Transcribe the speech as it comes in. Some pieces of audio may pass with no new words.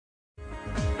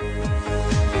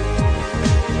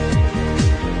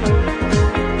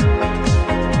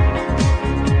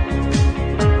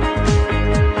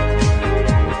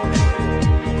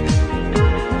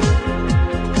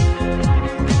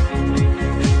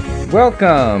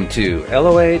Welcome to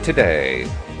LOA Today.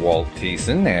 Walt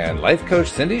Thiessen and life coach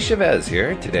Cindie Chavez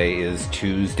here. Today is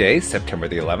Tuesday, September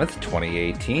the 11th,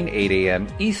 2018, 8 a.m.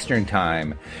 Eastern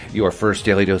Time. Your first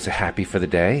daily dose of happy for the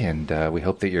day, and we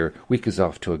hope that your week is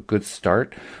off to a good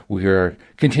start. We are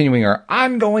continuing our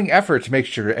ongoing effort to make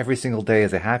sure every single day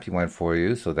is a happy one for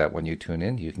you, so that when you tune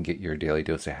in, you can get your daily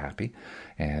dose of happy.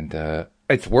 And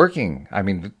it's working. I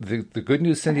mean, the good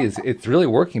news, Cindie, is it's really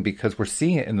working because we're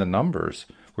seeing it in the numbers.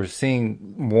 We're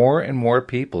seeing more and more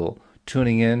people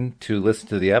tuning in to listen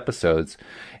to the episodes,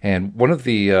 and one of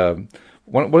the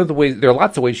ways, there are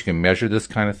lots of ways you can measure this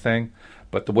kind of thing,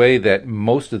 but the way that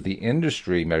most of the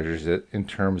industry measures it in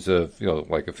terms of,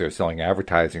 like if they're selling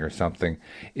advertising or something,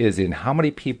 is in how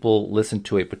many people listen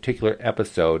to a particular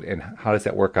episode and how does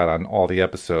that work out on all the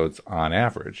episodes on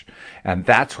average. And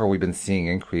that's where we've been seeing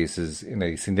increases in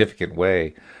a significant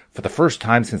way for the first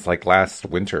time since like last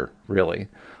winter, really.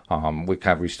 We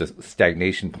kind of reached a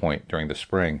stagnation point during the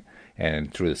spring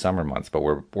and through the summer months, but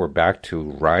we're back to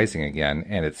rising again,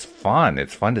 and it's fun.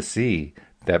 It's fun to see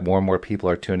that more and more people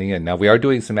are tuning in. Now, we are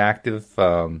doing some active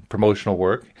promotional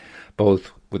work,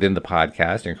 both within the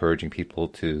podcast, encouraging people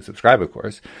to subscribe, of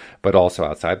course, but also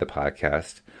outside the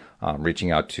podcast,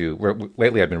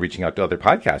 lately I've been reaching out to other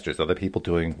podcasters, other people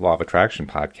doing Law of Attraction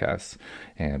podcasts,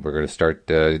 and we're going to start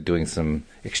doing some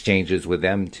exchanges with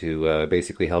them to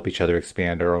basically help each other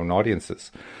expand our own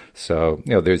audiences. So,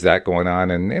 there's that going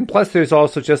on. And plus there's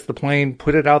also just the plain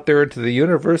put it out there into the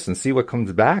universe and see what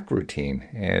comes back routine.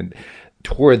 And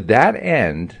toward that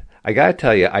end, I got to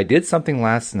tell you, I did something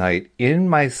last night in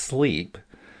my sleep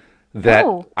that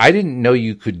I didn't know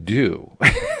you could do.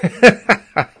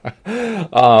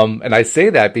 And I say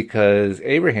that because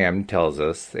Abraham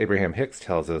Hicks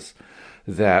tells us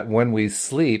that when we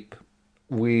sleep,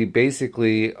 we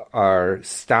basically are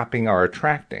stopping our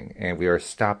attracting, and we are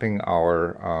stopping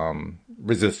our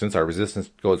resistance. Our resistance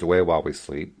goes away while we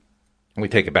sleep. We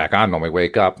take it back on when we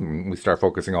wake up, and we start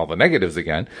focusing all the negatives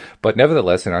again. But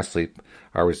nevertheless, in our sleep,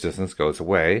 our resistance goes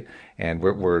away, and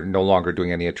we're no longer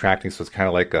doing any attracting. So it's kind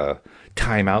of like a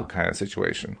timeout kind of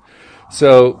situation.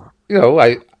 So,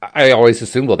 I always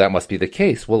assumed, well, that must be the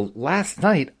case. Well, last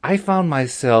night, I found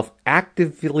myself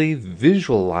actively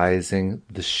visualizing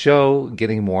the show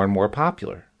getting more and more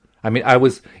popular. I mean,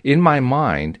 in my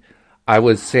mind, I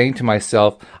was saying to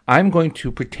myself, I'm going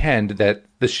to pretend that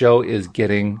the show is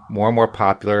getting more and more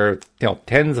popular.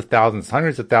 Tens of thousands,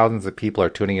 hundreds of thousands of people are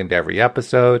tuning into every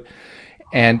episode.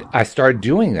 And I started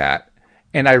doing that.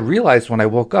 And I realized when I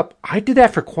woke up, I did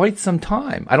that for quite some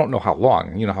time. I don't know how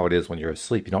long. You know how it is when you're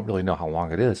asleep. You don't really know how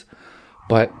long it is.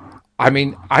 But, I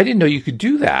mean, I didn't know you could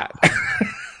do that.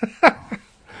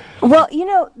 Well,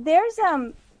 there's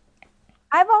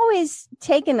I've always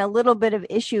taken a little bit of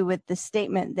issue with the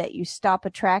statement that you stop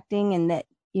attracting, and that,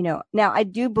 now I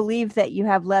do believe that you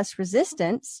have less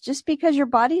resistance just because your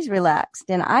body's relaxed.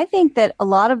 And I think that a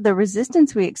lot of the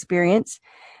resistance we experience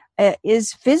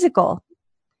is physical.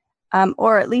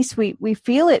 Or at least we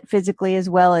feel it physically as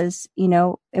well as,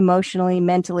 emotionally,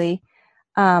 mentally.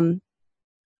 And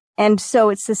so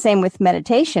it's the same with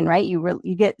meditation, right?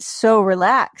 You get so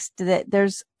relaxed that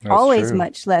there's always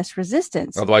much less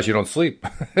resistance. Otherwise you don't sleep,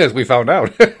 as we found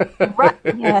out. Right.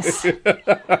 Yes.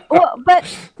 Well, but,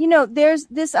 there's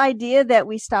this idea that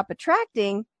we stop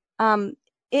attracting.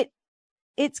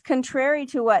 It's contrary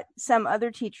to what some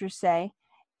other teachers say.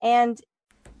 And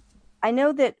I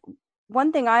know that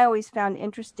one thing I always found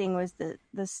interesting was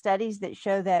the studies that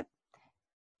show that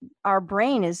our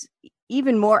brain is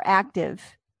even more active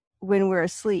when we're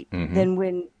asleep than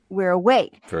when we're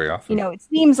awake. Very often. It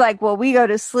seems like, well, we go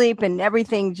to sleep and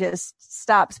everything just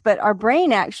stops, but our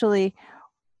brain actually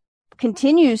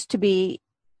continues to be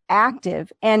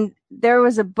active. And there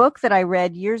was a book that I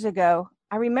read years ago.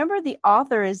 I remember the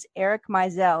author is Eric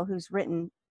Meisel, who's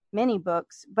written many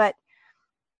books, but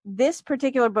this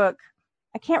particular book,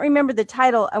 I can't remember the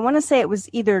title. I want to say it was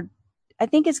I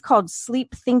think it's called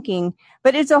Sleep Thinking,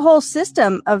 but it's a whole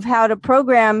system of how to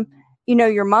program,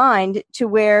 your mind to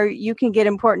where you can get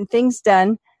important things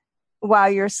done while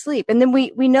you're asleep. And then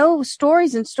we know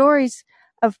stories and stories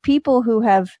of people who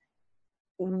have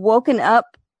woken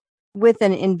up with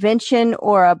an invention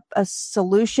or a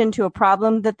solution to a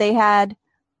problem that they had.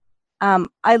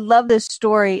 I love this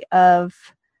story of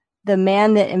the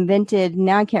man that invented,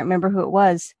 now I can't remember who it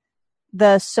was,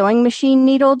 the sewing machine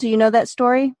needle. Do you know that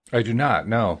story? I do not,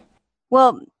 no.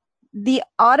 Well, the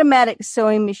automatic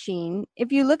sewing machine,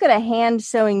 if you look at a hand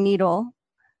sewing needle,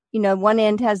 one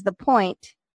end has the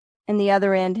point and the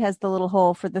other end has the little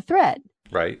hole for the thread.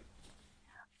 Right.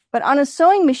 But on a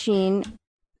sewing machine,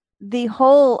 the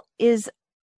hole is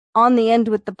on the end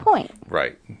with the point.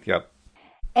 Right. Yep.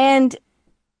 And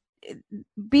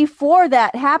before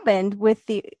that happened with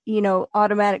the,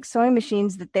 automatic sewing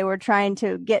machines that they were trying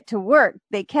to get to work,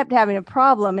 they kept having a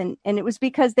problem. And it was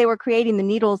because they were creating the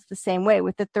needles the same way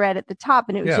with the thread at the top.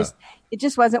 And it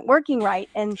just wasn't working right.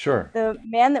 And the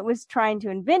man that was trying to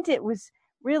invent it was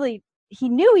really, he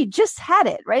knew he just had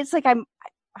it, right? It's like, I'm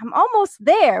almost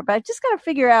there, but I just got to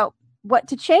figure out what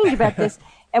to change about this.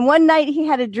 And one night he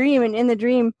had a dream, and in the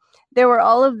dream, there were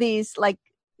all of these like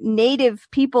native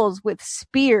peoples with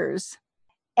spears,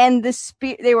 and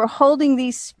they were holding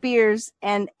these spears,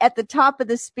 and at the top of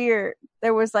the spear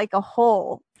there was like a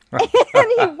hole. And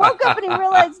he woke up and he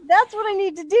realized that's what I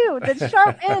need to do. The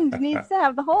sharp end needs to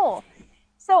have the hole.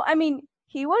 So I mean,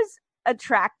 he was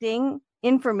attracting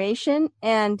information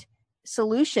and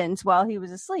solutions while he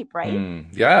was asleep, right?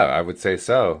 Yeah, I would say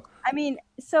so. I mean,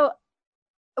 so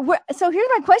here's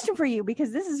my question for you,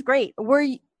 because this is great.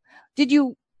 Did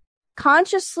you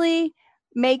consciously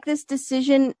make this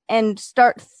decision and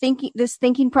start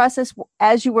thinking process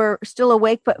as you were still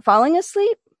awake but falling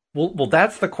asleep? Well,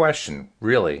 that's the question,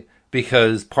 really,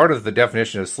 because part of the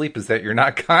definition of sleep is that you're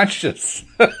not conscious.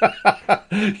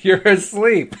 You're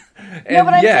asleep. No,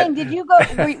 but I'm saying, did you go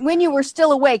when you were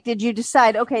still awake? Did you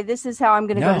decide, okay, this is how I'm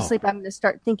going to go to sleep? I'm going to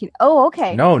start thinking. Oh,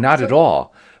 okay. No, not at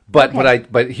all. But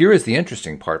but here is the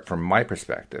interesting part from my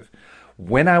perspective.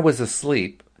 When I was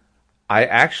asleep, I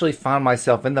actually found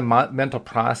myself in the mental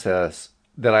process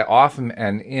that I often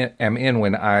am in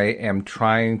when I am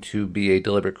trying to be a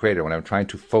deliberate creator, when I'm trying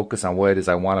to focus on what it is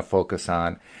I want to focus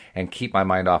on and keep my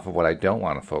mind off of what I don't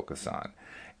want to focus on.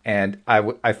 And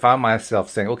I found myself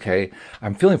saying, okay,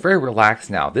 I'm feeling very relaxed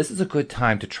now. This is a good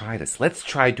time to try this. Let's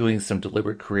try doing some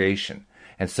deliberate creation.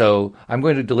 And so I'm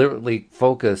going to deliberately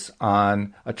focus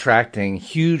on attracting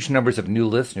huge numbers of new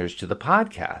listeners to the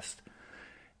podcast.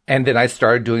 And then I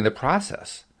started doing the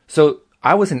process. So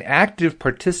I was an active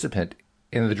participant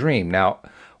in the dream. Now,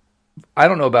 I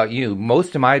don't know about you.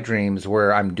 Most of my dreams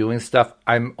where I'm doing stuff,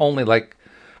 I'm only like,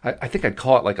 I think I'd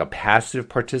call it like a passive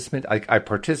participant. I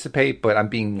participate, but I'm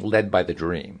being led by the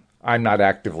dream. I'm not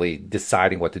actively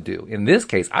deciding what to do. In this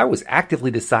case, I was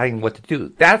actively deciding what to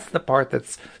do. That's the part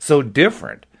that's so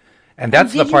different. And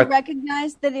that's the part. Did you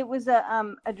recognize that it was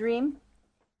a dream?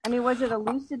 I mean, was it a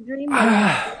lucid dream? You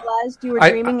realized you were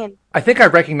dreaming? I think I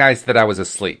recognized that I was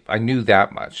asleep. I knew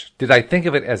that much. Did I think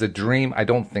of it as a dream? I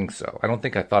don't think so. I don't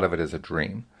think I thought of it as a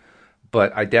dream.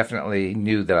 But I definitely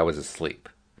knew that I was asleep.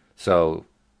 So,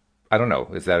 I don't know.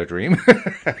 Is that a dream?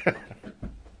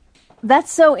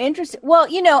 That's so interesting. Well,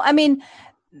 I mean,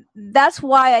 that's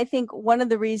why I think one of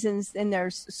the reasons, and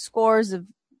there's scores of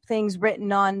things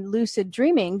written on lucid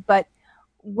dreaming, but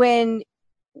when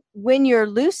you're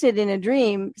lucid in a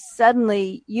dream,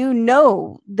 suddenly you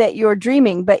know that you're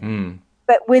dreaming, but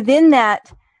within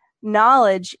that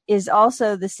knowledge is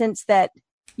also the sense that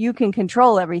you can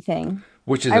control everything.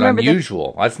 Which is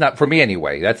unusual. That's not, for me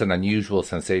anyway, that's an unusual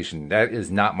sensation. That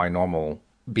is not my normal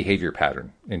behavior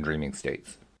pattern in dreaming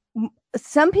states.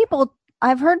 Some people,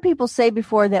 I've heard people say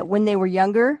before that when they were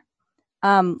younger,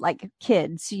 like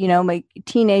kids, like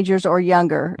teenagers or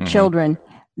younger children,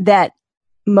 that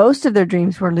most of their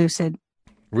dreams were lucid.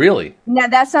 Really? Now,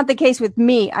 that's not the case with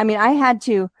me. I mean, I had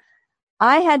to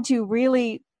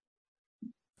really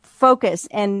focus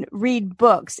and read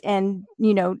books and,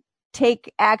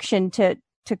 take action to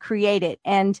create it.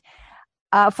 And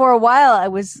for a while, I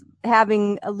was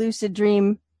having a lucid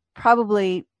dream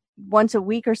probably once a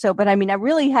week or so. But I mean, I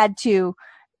really had to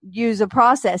use a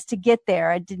process to get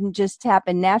there. It didn't just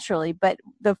happen naturally. But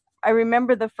I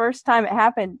remember the first time it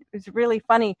happened, it was really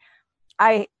funny.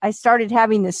 I started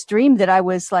having this dream that I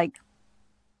was kind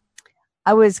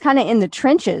of in the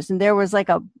trenches, and there was like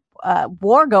a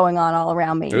war going on all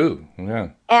around me. Ooh,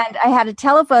 yeah. And I had a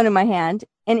telephone in my hand,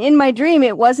 and in my dream,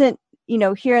 it wasn't,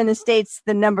 here in the States,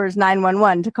 the number is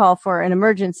 911 to call for an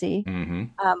emergency. Mm-hmm.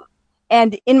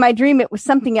 And in my dream, it was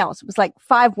something else. It was like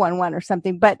 511 or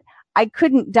something, but I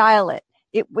couldn't dial it.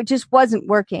 It just wasn't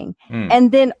working.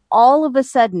 And then all of a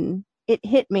sudden, it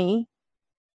hit me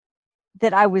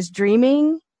that I was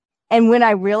dreaming. And when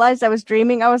I realized I was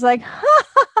dreaming, I was like,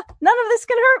 none of this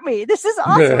can hurt me. This is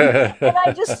awesome. And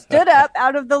I just stood up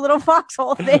out of the little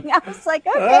foxhole thing. I was like,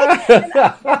 okay.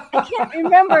 I can't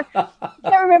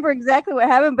remember exactly what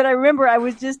happened, but I remember I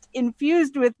was just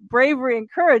infused with bravery and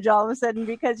courage all of a sudden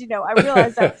because, I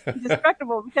realized I was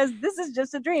indestructible because this is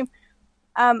just a dream.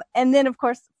 And then, of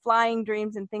course, flying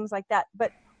dreams and things like that.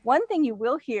 But one thing you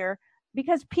will hear,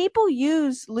 because people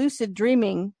use lucid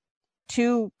dreaming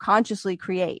to consciously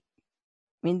create.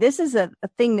 I mean, this is a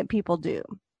thing that people do.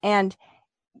 And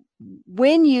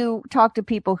when you talk to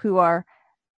people who are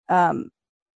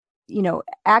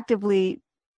actively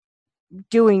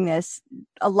doing this,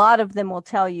 a lot of them will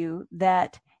tell you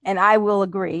that, and I will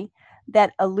agree,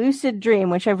 that a lucid dream,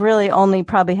 which I've really only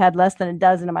probably had less than a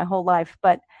dozen in my whole life,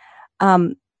 but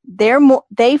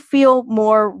they feel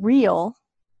more real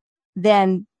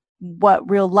than what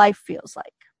real life feels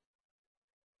like.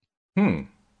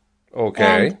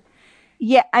 Okay. And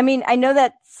yeah, I mean, I know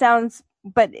that sounds,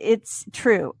 but it's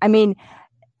true. I mean,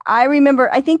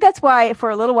 I think that's why for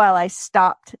a little while I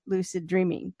stopped lucid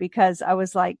dreaming, because I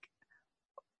was like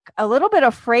a little bit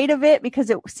afraid of it because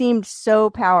it seemed so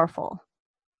powerful.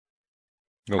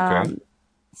 Okay.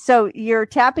 So you're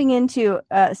tapping into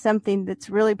something that's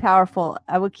really powerful.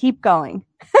 I will keep going.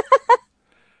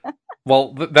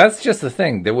 Well, that's just the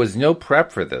thing. There was no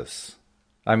prep for this.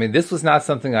 I mean, this was not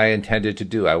something I intended to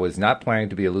do. I was not planning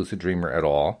to be a lucid dreamer at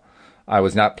all. I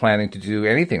was not planning to do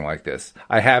anything like this.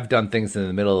 I have done things in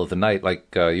the middle of the night, like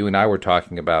you and I were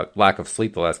talking about lack of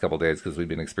sleep the last couple of days because we've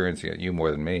been experiencing it, you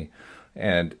more than me.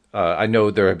 And I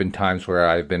know there have been times where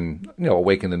I've been,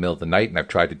 awake in the middle of the night and I've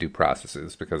tried to do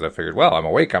processes because I figured, well, I'm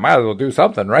awake. I might as well do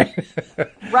something, right?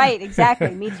 Right,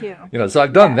 exactly. Me too. So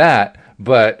I've done that,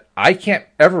 but I can't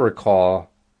ever recall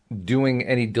doing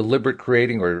any deliberate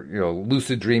creating or,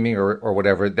 lucid dreaming or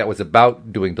whatever that was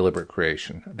about doing deliberate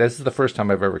creation. This is the first time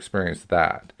I've ever experienced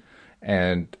that.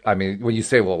 And I mean, when you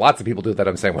say, well, lots of people do that,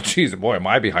 I'm saying, well, geez, boy, am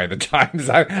I behind the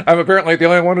times. I'm apparently the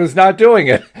only one who's not doing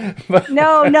it.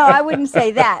 No, I wouldn't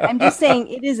say that. I'm just saying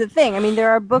it is a thing. I mean,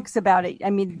 there are books about it. I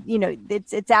mean,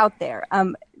 it's out there.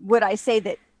 Would I say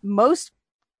that most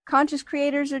conscious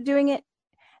creators are doing it?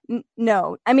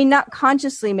 No. I mean, not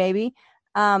consciously, maybe.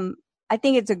 I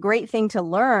think it's a great thing to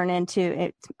learn, and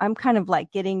I'm kind of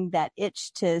like getting that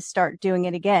itch to start doing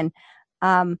it again.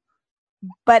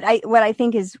 But what I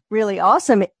think is really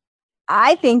awesome,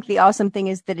 I think the awesome thing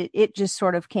is that it just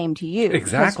sort of came to you.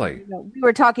 Exactly. We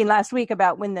were talking last week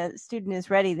about when the student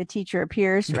is ready, the teacher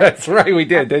appears. Right? That's right. We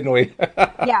did, didn't we?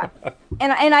 Yeah.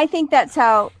 And I think that's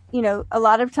how, a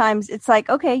lot of times it's like,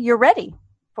 okay, you're ready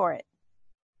for it.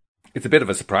 It's a bit of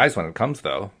a surprise when it comes,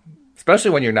 though,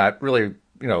 especially when you're not really,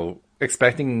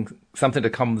 expecting something to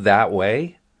come that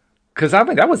way. Because I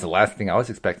mean, that was the last thing I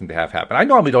was expecting to have happen. I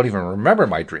normally don't even remember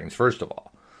my dreams, first of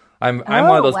all. I'm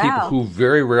one of those people who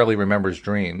very rarely remembers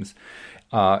dreams.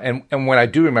 And when I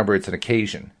do remember, it's an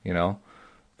occasion,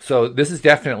 So this is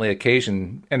definitely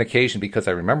an occasion because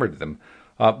I remembered them.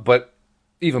 But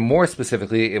even more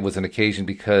specifically, it was an occasion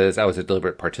because I was a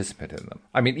deliberate participant in them.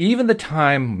 I mean, even the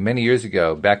time many years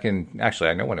ago, actually,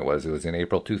 I know when it was in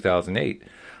April 2008.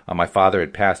 My father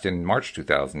had passed in March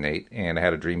 2008, and I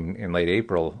had a dream in late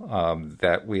April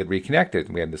that we had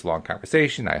reconnected. We had this long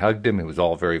conversation. I hugged him. It was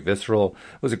all very visceral.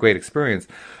 It was a great experience.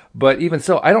 But even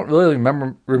so, I don't really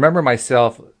remember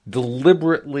myself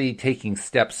deliberately taking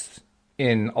steps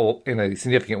in a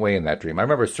significant way in that dream. I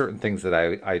remember certain things that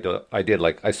I did,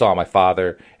 like I saw my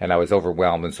father, and I was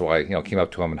overwhelmed, and so I came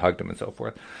up to him and hugged him and so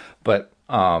forth. But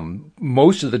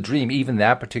most of the dream, even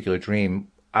that particular dream,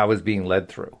 I was being led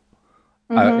through.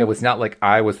 It was not like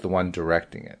I was the one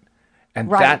directing it. And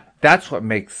that's what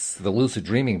makes the lucid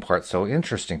dreaming part so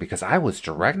interesting, because I was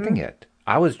directing it.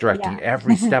 I was directing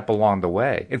every step along the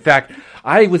way. In fact,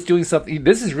 I was doing something.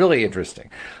 This is really interesting.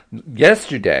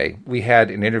 Yesterday, we had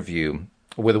an interview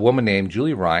with a woman named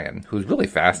Julie Ryan, who's really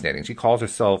fascinating. She calls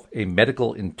herself a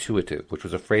medical intuitive, which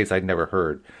was a phrase I'd never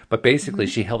heard. But basically,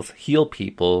 she helps heal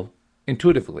people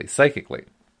intuitively, psychically.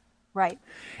 Right.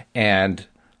 And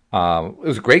it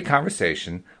was a great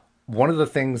conversation. One of the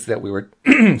things that we were,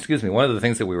 one of the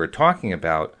things that we were talking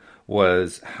about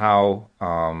was how,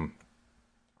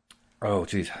 oh,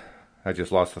 geez, I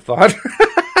just lost the thought.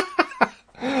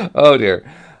 Oh dear,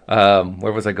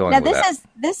 where was I going? Now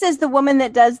this is the woman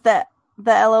that does the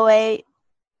LOA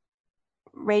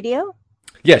radio.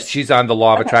 Yes, she's on the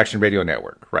Law of Attraction Radio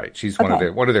Network. Right, she's one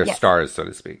of their stars, so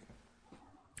to speak.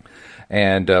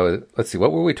 And let's see,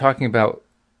 what were we talking about?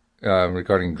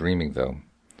 Regarding dreaming, though,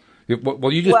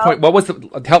 well, you just point. What was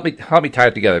help me tie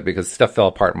it together, because stuff fell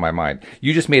apart in my mind.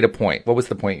 You just made a point. What was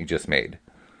the point you just made?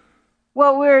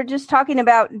 Well,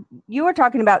 you were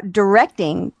talking about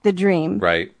directing the dream,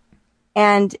 right,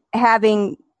 and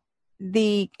having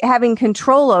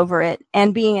control over it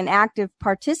and being an active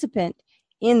participant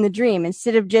in the dream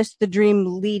instead of just the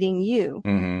dream leading you.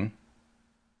 Mm-hmm.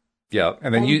 Yeah,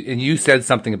 and then you said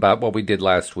something about what we did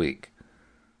last week.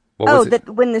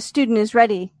 When the student is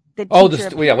ready, the teacher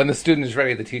appears. When the student is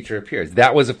ready, the teacher appears.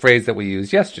 That was a phrase that we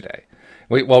used yesterday.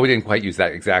 We didn't quite use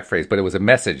that exact phrase, but it was a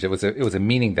message. It was a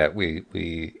meaning that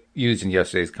we used in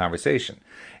yesterday's conversation.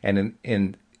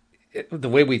 And the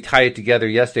way we tie it together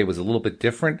yesterday was a little bit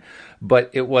different,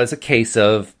 but it was a case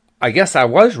of I guess I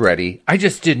was ready. I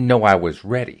just didn't know I was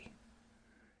ready.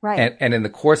 Right. And in the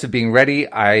course of being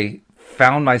ready, I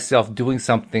found myself doing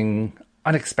something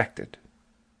unexpected.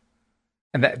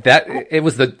 And it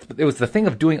was the thing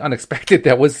of doing unexpected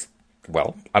that was,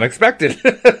 well, unexpected.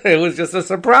 It was just a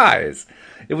surprise.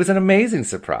 It was an amazing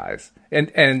surprise.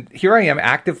 And here I am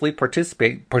actively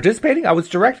participating. I was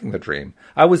directing the dream.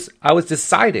 I was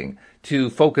deciding to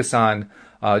focus on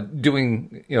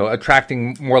doing,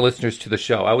 attracting more listeners to the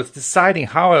show. I was deciding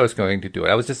how I was going to do it.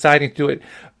 I was deciding to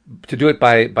do it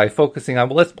by focusing on,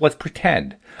 well, let's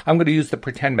pretend. I'm going to use the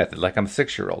pretend method, like I'm a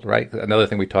 6-year-old, right? Another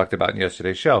thing we talked about in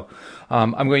yesterday's show.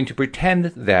 I'm going to pretend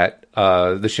that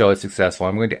the show is successful.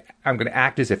 I'm going to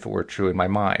act as if it were true in my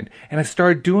mind, and I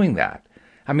started doing that.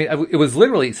 I mean, it was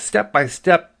literally step by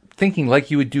step thinking like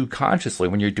you would do consciously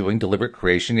when you're doing deliberate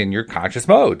creation in your conscious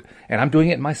mode, and I'm doing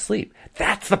it in my sleep.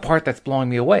 That's the part that's blowing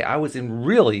me away. I was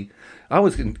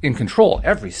in control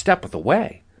every step of the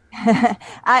way.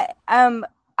 I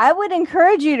would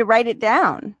encourage you to write it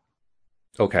down.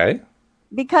 Okay.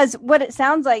 Because what it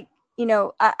sounds like,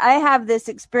 I have this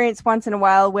experience once in a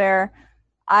while where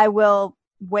I will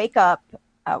wake up.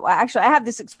 Actually, I have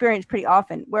this experience pretty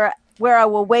often where I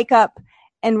will wake up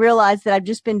and realize that I've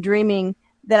just been dreaming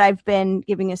that I've been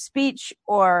giving a speech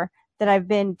or that I've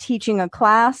been teaching a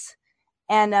class.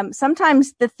 And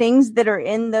sometimes the things that are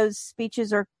in those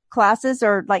speeches or classes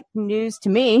are like news to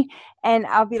me, and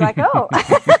I'll be like, oh,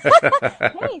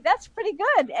 hey, that's pretty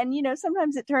good. And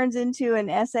sometimes it turns into an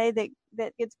essay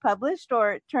that gets published,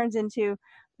 or it turns into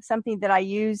something that I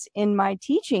use in my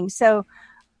teaching. So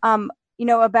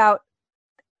about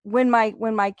when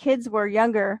my kids were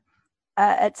younger,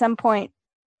 at some point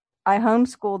I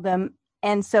homeschooled them,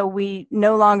 and so we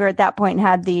no longer at that point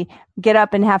had the get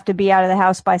up and have to be out of the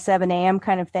house by 7 a.m.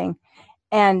 kind of thing.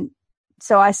 And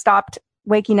so I stopped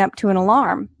waking up to an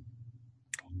alarm.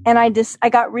 And I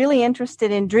got really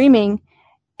interested in dreaming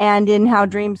and in how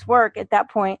dreams work at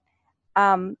that point.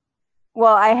 Well,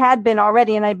 I had been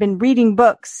already, and I'd been reading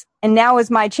books, and now was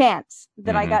my chance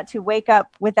that I got to wake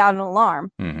up without an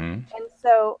alarm. And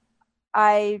so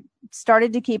I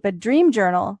started to keep a dream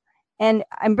journal. And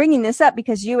I'm bringing this up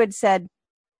because you had said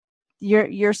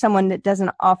you're someone that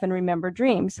doesn't often remember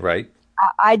dreams. Right.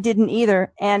 I didn't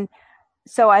either. And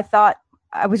so I thought,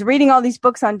 I was reading all these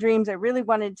books on dreams. I really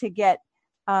wanted to get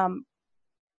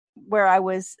where I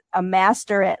was a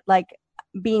master at like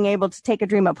being able to take a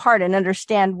dream apart and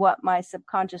understand what my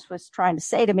subconscious was trying to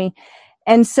say to me.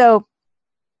 And so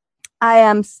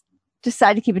I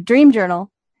decided to keep a dream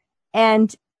journal,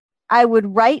 and I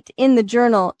would write in the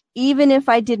journal, even if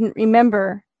I didn't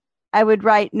remember, I would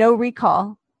write no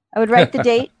recall. I would write the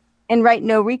date and write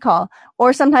no recall.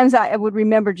 Or sometimes I would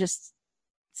remember just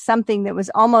something that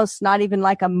was almost not even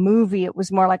like a movie. It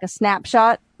was more like a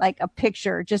snapshot, like a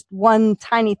picture, just one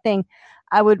tiny thing.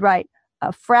 I would write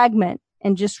a fragment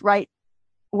and just write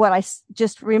what I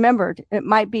just remembered. It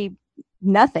might be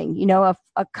nothing,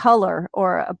 a color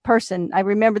or a person. I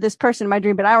remember this person in my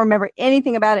dream, but I don't remember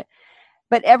anything about it.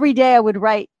 But every day I would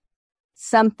write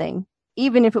something,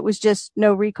 even if it was just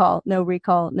no recall, no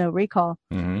recall, no recall,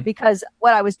 because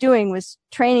what I was doing was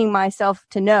training myself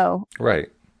to know. Right.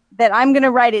 That I'm going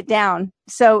to write it down.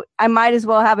 So I might as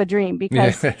well have a dream,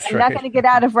 because I'm not going to get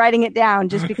out of writing it down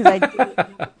just because I do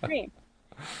a dream.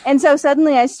 And so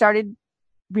suddenly I started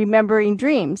remembering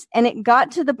dreams, and it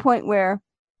got to the point where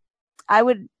I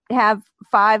would have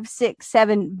 5, 6,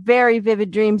 7 very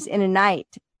vivid dreams in a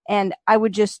night, and I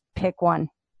would just pick one.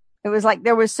 It was like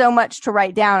there was so much to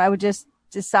write down. I would just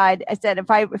decide. I said,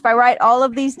 if I write all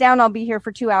of these down, I'll be here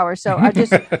for 2 hours. So I'm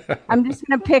just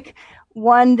going to pick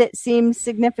one that seems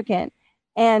significant.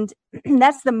 And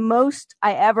that's the most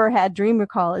I ever had dream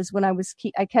recall, is when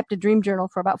I kept a dream journal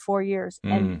for about 4 years.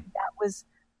 And that was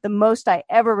the most I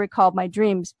ever recalled my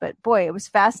dreams. But boy, it was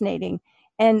fascinating.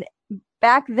 And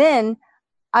back then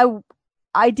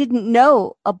I didn't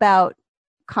know about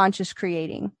conscious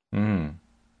creating.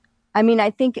 I mean, I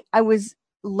think I was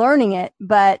learning it,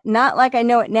 but not like I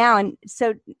know it now. And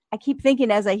so I keep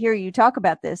thinking, as I hear you talk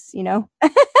about this,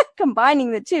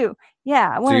 combining the two. Yeah,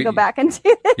 I want to go back and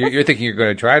do this. You're thinking you're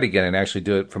going to try it again and actually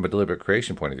do it from a deliberate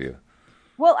creation point of view.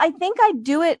 Well, I think I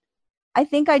do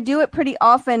it pretty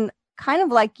often, kind of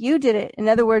like you did it. In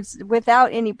other words,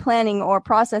 without any planning or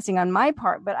processing on my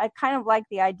part. But I kind of like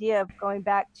the idea of going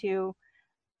back to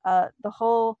the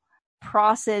whole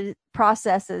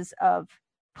processes of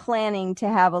planning to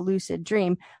have a lucid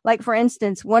dream. Like, for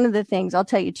instance, one of the things, I'll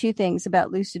tell you 2 things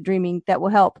about lucid dreaming that will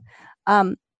help.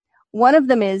 One of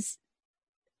them is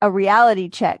a reality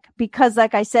check, because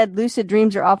like I said, lucid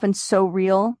dreams are often so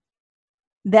real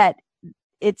that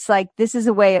it's like, this is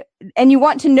a way, and you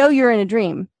want to know you're in a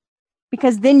dream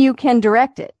because then you can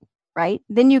direct it, right?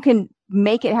 Then you can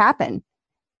make it happen.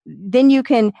 Then you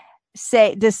can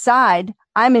decide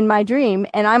I'm in my dream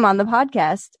and I'm on the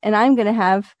podcast and I'm going to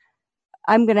have,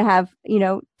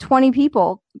 20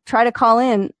 people try to call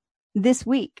in this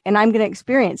week and I'm going to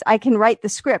experience. I can write the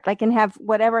script. I can have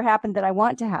whatever happened that I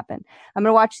want to happen. I'm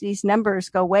going to watch these numbers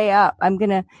go way up. I'm going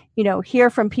to, hear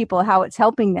from people how it's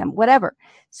helping them, whatever.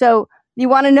 So you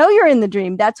want to know you're in the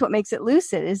dream. That's what makes it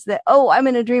lucid, is that, oh, I'm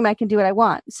in a dream. I can do what I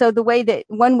want. So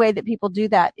one way that people do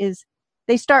that is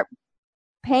they start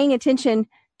paying attention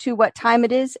to what time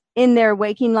it is in their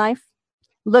waking life.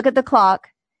 Look at the clock.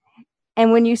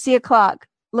 And when you see a clock,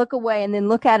 look away and then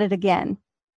look at it again.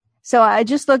 So I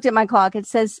just looked at my clock. It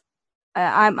says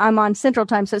I'm on Central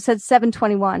Time, so it says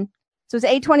 7:21. So it's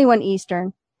 8:21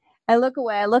 Eastern. I look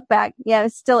away. I look back. Yeah,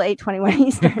 it's still 8:21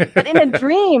 Eastern. But in a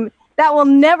dream, that will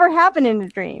never happen in a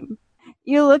dream.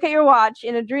 You look at your watch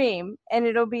in a dream, and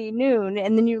it'll be noon,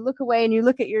 and then you look away and you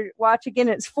look at your watch again.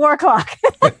 And it's 4 o'clock,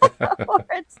 or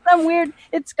it's some weird.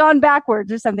 It's gone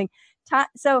backwards or something.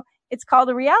 So it's called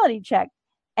a reality check,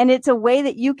 and it's a way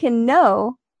that you can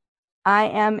know I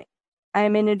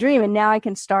am in a dream, and now I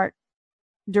can start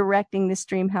directing this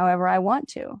dream however I want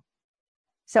to.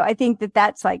 So I think that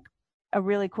that's like a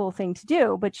really cool thing to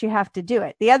do, but you have to do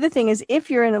it. The other thing is, if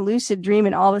you're in a lucid dream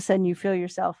and all of a sudden you feel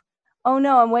yourself, oh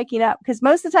no, I'm waking up. Because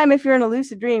most of the time, if you're in a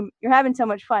lucid dream, you're having so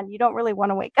much fun, you don't really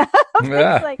want to wake up.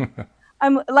 Yeah. It's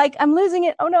I'm losing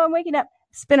it. Oh no, I'm waking up.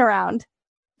 Spin around.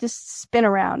 Just spin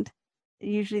around.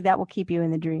 Usually that will keep you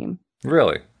in the dream.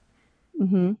 Really?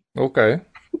 Mm-hmm. Okay.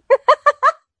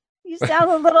 You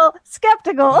sound a little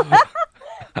skeptical.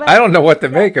 But, I don't know what to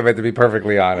make of it, to be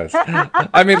perfectly honest.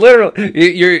 I mean,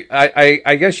 literally,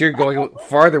 I guess you're going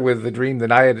farther with the dream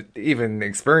than I had even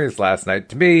experienced last night.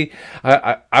 To me,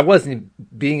 I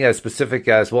wasn't being as specific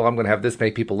as, well, I'm going to have this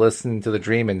many people listen to the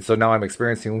dream, and so now I'm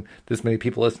experiencing this many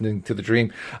people listening to the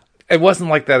dream. It wasn't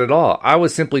like that at all. I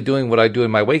was simply doing what I do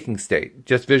in my waking state,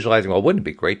 just visualizing, well, wouldn't it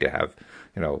be great to have,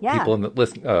 people in the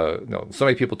listen, so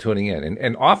many people tuning in.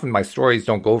 And often my stories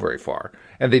don't go very far,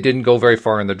 and they didn't go very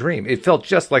far in the dream. It felt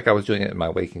just like I was doing it in my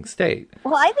waking state.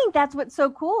 Well, I think that's what's so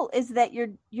cool, is that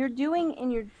you're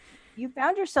doing you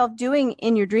found yourself doing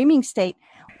in your dreaming state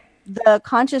the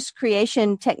conscious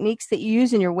creation techniques that you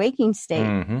use in your waking state.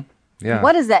 Mm-hmm. Yeah.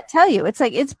 What does that tell you? It's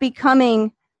like it's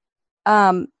becoming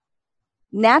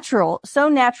natural, so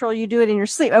natural you do it in your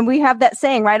sleep. And we have that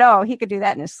saying, right? Oh, he could do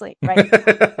that in his sleep, right?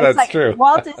 That's true.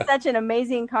 Walt is such an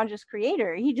amazing conscious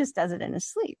creator. He just does it in his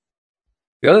sleep.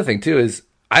 The other thing too is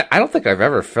I don't think I've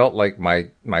ever felt like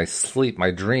my sleep,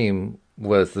 my dream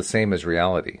was the same as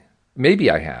reality. Maybe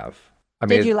I have.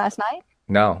 Did you last night?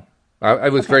 No.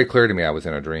 It was very clear to me I was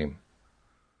in a dream.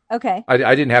 Okay.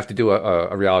 I didn't have to do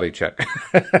a reality check.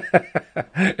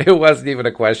 It wasn't even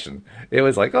a question. It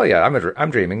was like, oh yeah,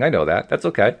 I'm dreaming. I know that. That's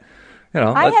okay.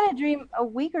 I had a dream a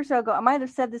week or so ago. I might have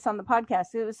said this on the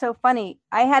podcast. It was so funny.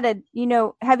 I had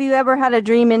have you ever had a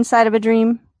dream inside of a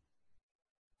dream?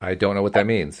 I don't know what that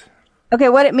means. Okay,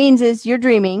 what it means is you're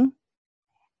dreaming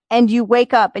and you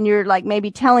wake up and you're like maybe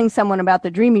telling someone about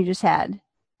the dream you just had,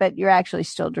 but you're actually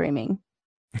still dreaming.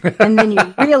 And then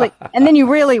you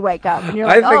really wake up. And you're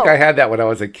like, I think I had that when I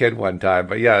was a kid one time,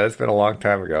 but yeah, it's been a long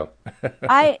time ago.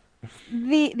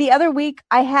 The other week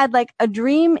I had like a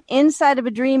dream inside of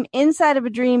a dream, inside of a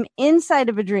dream, inside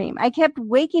of a dream. I kept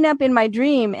waking up in my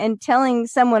dream and telling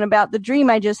someone about the dream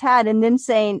I just had, and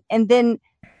then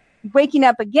waking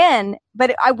up again,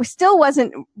 but I still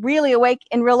wasn't really awake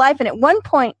in real life. And at one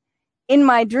point in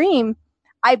my dream,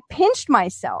 I pinched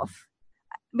myself.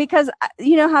 Because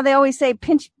you know how they always say,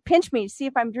 pinch me to see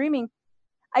if I'm dreaming.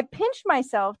 I pinched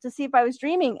myself to see if I was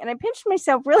dreaming, and I pinched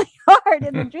myself really hard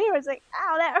in the dream. I was like,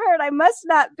 ow, that hurt. I must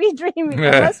not be dreaming.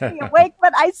 I must be awake,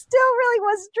 but I still really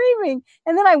was dreaming.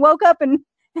 And then I woke up and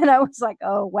I was like,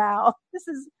 oh, wow,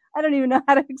 I don't even know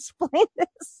how to explain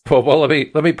this. Well, let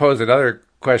me pose another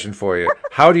question for you.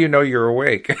 How do you know you're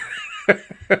awake?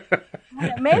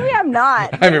 Maybe I'm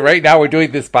not. I mean, right now we're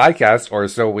doing this podcast, or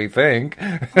so we think.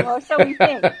 Well, so we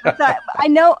think. I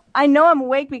know I'm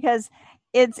awake because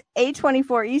it's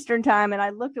 8:24 Eastern time, and I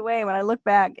looked away, and when I look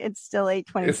back, it's still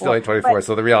 8:24. It's still 8:24,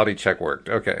 so the reality check worked.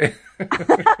 Okay.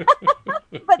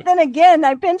 But then again,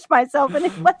 I pinched myself, and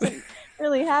it wasn't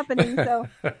really happening. So,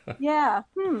 yeah.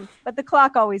 But the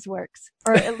clock always works,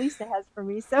 or at least it has for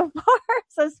me so far.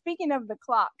 So, speaking of the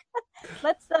clock,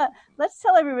 let's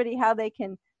tell everybody how they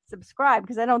can subscribe,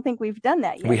 because I don't think we've done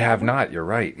that yet. We have not. You're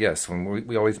right. Yes.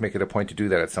 We always make it a point to do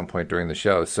that at some point during the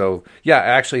show. So, yeah,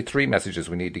 actually 3 messages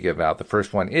we need to give out. The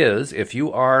first one is, if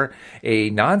you are a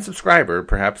non-subscriber,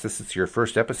 perhaps this is your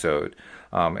first episode,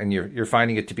 and you're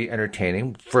finding it to be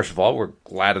entertaining. First of all, we're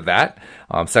glad of that.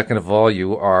 Second of all,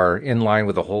 you are in line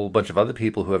with a whole bunch of other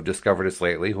people who have discovered us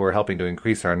lately, who are helping to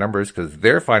increase our numbers because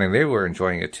they're finding they were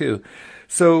enjoying it too.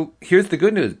 So here's the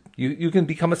good news. You can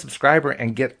become a subscriber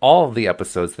and get all of the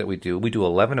episodes that we do. We do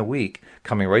 11 a week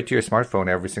coming right to your smartphone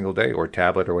every single day, or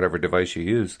tablet, or whatever device you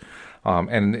use.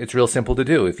 And it's real simple to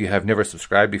do. If you have never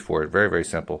subscribed before, very, very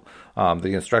simple.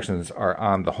 The instructions are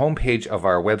on the homepage of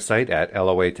our website at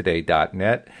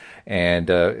loatoday.net.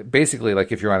 And basically,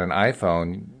 like if you're on an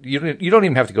iPhone, you don't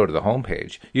even have to go to the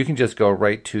homepage. You can just go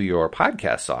right to your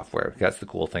podcast software. That's the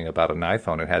cool thing about an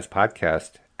iPhone. It has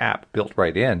podcast app built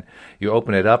right in. You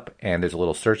open it up, and there's a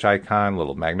little search icon, a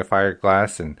little magnifier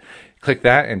glass, and click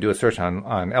that and do a search on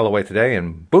LOA Today,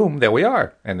 and boom, there we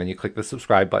are. And then you click the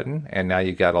subscribe button, and now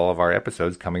you got all of our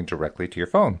episodes coming directly to your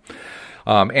phone.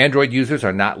 Android users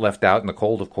are not left out in the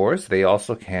cold, of course. They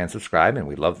also can subscribe, and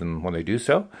we love them when they do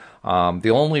so. The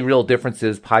only real difference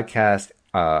is podcast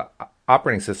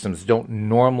operating systems don't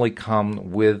normally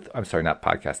come with,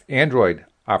 Android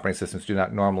operating systems do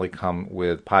not normally come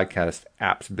with podcast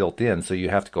apps built in, so you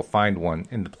have to go find one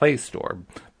in the Play Store.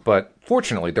 But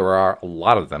fortunately, there are a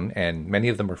lot of them, and many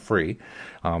of them are free.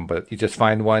 But you just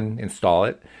find one, install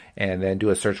it, and then do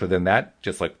a search within that,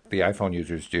 just like the iPhone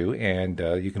users do, and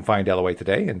you can find LOA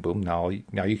Today, and boom, now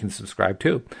you can subscribe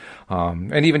too.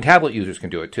 And even tablet users can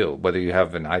do it too, whether you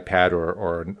have an iPad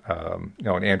or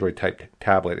an Android type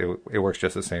tablet. It works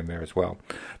just the same there as well.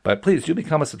 But please do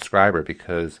become a subscriber,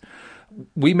 because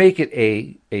we make it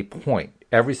a point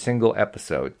every single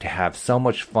episode to have so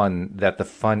much fun that the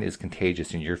fun is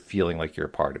contagious and you're feeling like you're a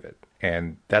part of it.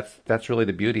 And that's really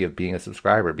the beauty of being a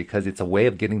subscriber, because it's a way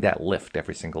of getting that lift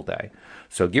every single day.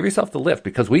 So give yourself the lift,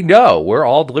 because we know we're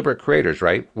all deliberate creators,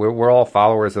 right? We're all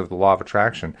followers of the law of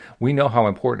attraction. We know how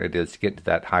important it is to get to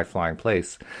that high-flying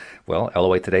place. Well,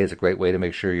 LOA Today is a great way to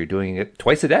make sure you're doing it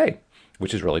twice a day,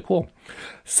 which is really cool.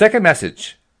 Second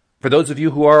message. For those of you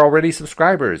who are already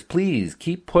subscribers, please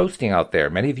keep posting out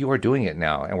there. Many of you are doing it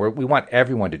now, and we want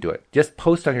everyone to do it. Just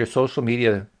post on your social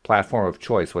media platform of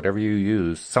choice, whatever you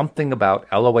use, something about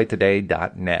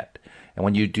loatoday.net. And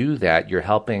when you do that, you're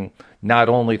helping not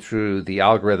only through the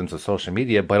algorithms of social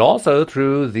media, but also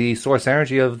through the source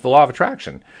energy of the law of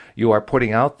attraction. You are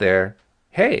putting out there,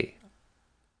 hey,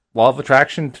 Law of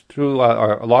Attraction through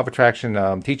Law of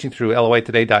Attraction teaching through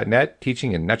loatoday.net,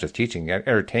 teaching, and not just teaching,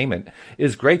 entertainment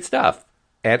is great stuff.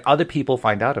 And other people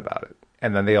find out about it.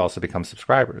 And then they also become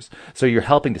subscribers. So you're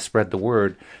helping to spread the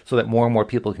word so that more and more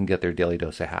people can get their daily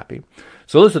dose of happy.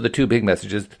 So those are the 2 big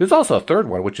messages. There's also a third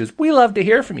one, which is we love to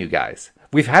hear from you guys.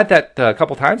 We've had that a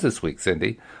couple times this week,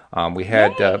 Cindy. We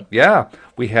had a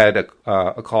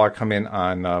caller come in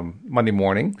on Monday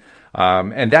morning.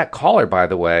 And that caller, by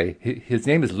the way, his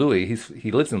name is Louis.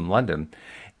 He lives in London.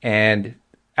 And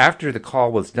after the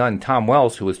call was done, Tom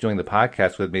Wells, who was doing the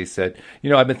podcast with me, said,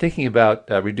 I've been thinking about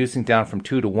reducing down from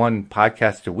 2 to 1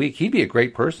 podcast a week. He'd be a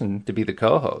great person to be the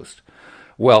co-host.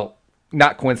 Well,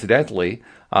 not coincidentally,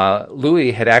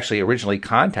 Louis had actually originally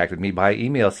contacted me by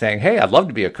email saying, hey, I'd love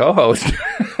to be a co-host.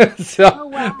 So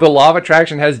wow. The Law of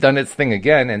Attraction has done its thing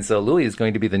again. And so Louis is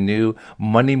going to be the new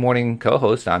Monday morning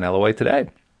co-host on LOA Today.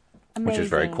 Amazing. Which is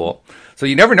very cool. So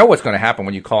you never know what's going to happen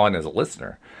when you call in as a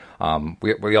listener.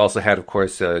 We also had, of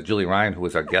course, Julie Ryan, who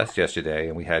was our guest yesterday,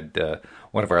 and we had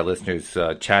one of our listeners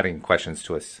chatting questions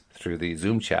to us through the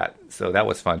Zoom chat. So that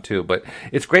was fun too. But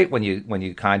it's great when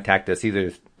you contact us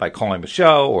either by calling the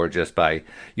show or just by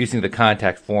using the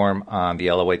contact form on the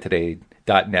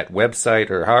loatoday.net website,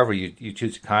 or however you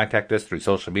choose to contact us through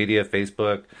social media,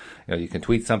 Facebook. You can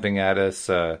tweet something at us.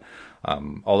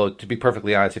 Although, to be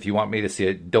perfectly honest, if you want me to see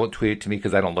it, don't tweet it to me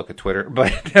because I don't look at Twitter.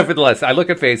 But nevertheless, I look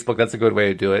at Facebook. That's a good way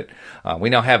to do it. We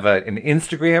now have an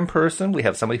Instagram person. We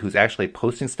have somebody who's actually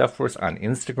posting stuff for us on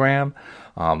Instagram.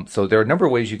 So there are a number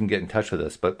of ways you can get in touch with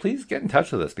us. But please get in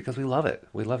touch with us because we love it.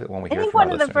 We love it when we hear from our listeners. I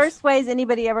think one of the first ways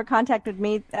anybody ever contacted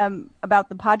me about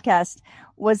the podcast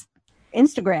was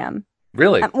Instagram.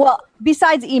 Really? Well,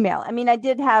 besides email. I mean, I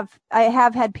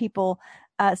have had people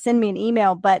send me an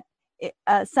email, but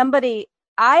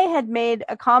I had made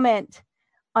a comment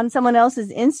on someone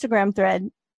else's Instagram thread,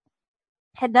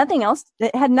 had nothing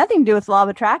to do with law of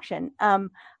attraction.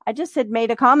 I just had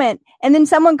made a comment, and then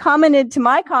someone commented to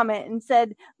my comment and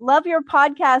said, love your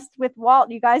podcast with Walt.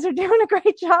 You guys are doing a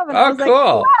great job. And I was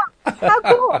cool. like, wow, how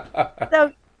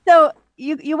cool. So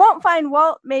you won't find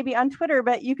Walt maybe on Twitter,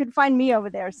 but you can find me over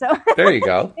there. So There you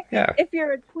go. Yeah. if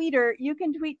you're a tweeter, you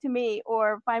can tweet to me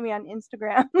or find me on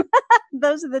Instagram.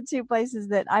 Those are the two places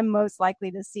that I'm most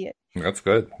likely to see it. That's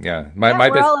good. Yeah.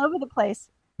 We're all over the place.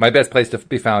 My best place to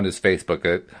be found is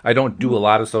Facebook. I don't do a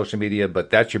lot of social media, but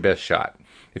that's your best shot.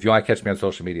 If you want to catch me on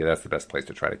social media, that's the best place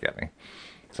to try to get me.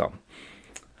 So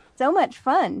much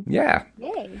fun. Yeah.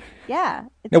 Yay. Yeah,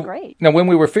 it's great. Now, when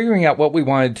we were figuring out what we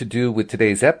wanted to do with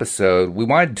today's episode, we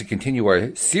wanted to continue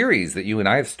our series that you and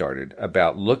I have started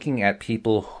about looking at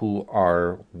people who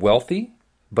are wealthy,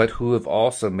 but who have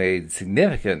also made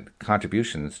significant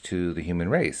contributions to the human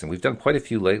race. And we've done quite a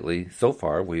few lately so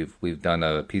far. We've done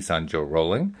a piece on Joe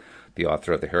Rowling, the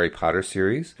author of the Harry Potter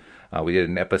series. We did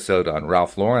an episode on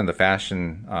Ralph Lauren, the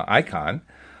fashion icon.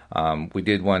 We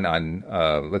did one on,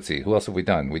 let's see, who else have we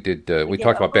done? We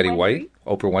talked about Betty White,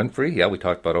 Oprah Winfrey. Yeah, we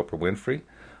talked about Oprah Winfrey.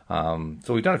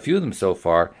 So we've done a few of them so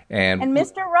far. And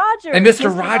Mr. Rogers. And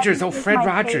Mr. Rogers. Oh, Fred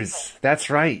Rogers. Favorite. That's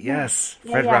right. Yes.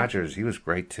 Fred Rogers. He was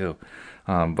great too.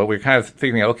 But we're kind of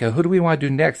figuring out, okay, who do we want to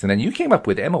do next? And then you came up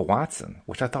with Emma Watson,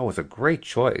 which I thought was a great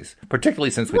choice,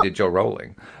 particularly since we did Joe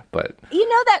Rowling. But you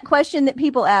know that question that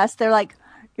people ask, they're like,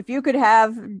 if you could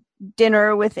have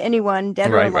dinner with anyone,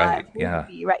 dead or alive, right, yeah,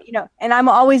 right, and I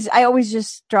always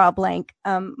just draw a blank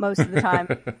most of the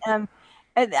time.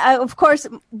 Of course,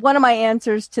 one of my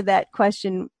answers to that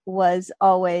question was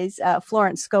always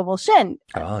Florence Scovel Shinn.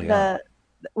 Oh yeah,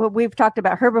 we've talked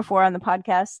about her before on the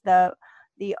podcast.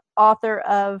 The author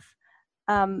of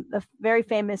the very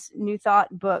famous New Thought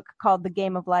book called The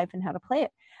Game of Life and How to Play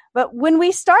It. But when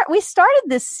we started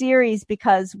this series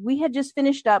because we had just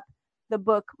finished up the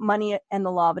book Money and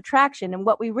the Law of Attraction. And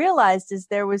what we realized is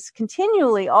there was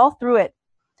continually all through it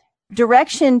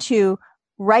direction to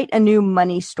write a new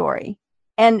money story.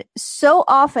 And so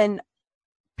often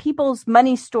people's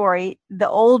money story, the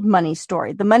old money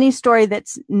story, the money story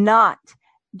that's not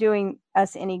doing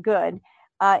us any good,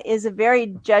 is a very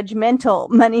judgmental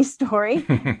money story.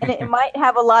 And it might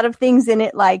have a lot of things in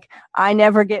it like, I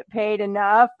never get paid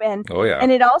enough. And,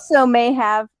 and it also may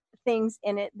have things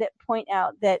in it that point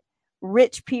out that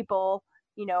rich people,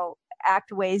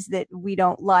 act ways that we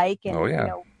don't like,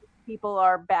 and people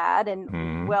are bad,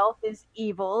 and wealth is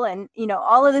evil, and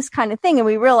all of this kind of thing. And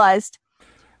we realized,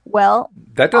 well,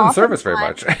 that doesn't serve us very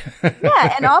much.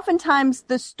 Yeah, and oftentimes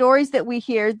the stories that we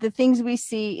hear, the things we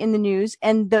see in the news,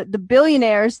 and the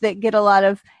billionaires that get a lot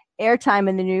of airtime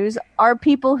in the news are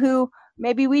people who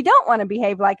maybe we don't want to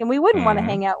behave like, and we wouldn't want to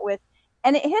hang out with.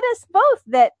 And it hit us both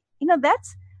that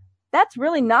that's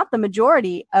really not the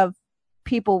majority of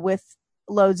people with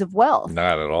loads of wealth.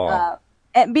 Not at all.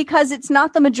 And because it's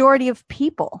not the majority of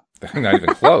people. Not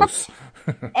even close.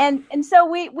 and so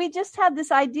we just had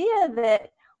this idea that,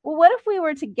 well, what if we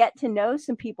were to get to know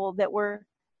some people that were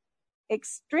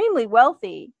extremely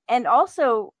wealthy, and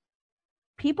also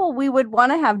people we would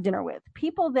want to have dinner with,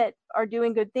 people that are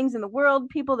doing good things in the world,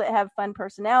 people that have fun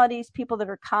personalities, people that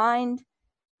are kind.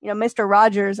 Mr.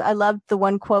 Rogers, I loved the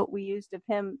one quote we used of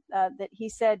him, that he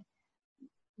said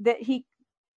that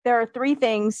there are three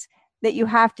things that you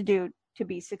have to do to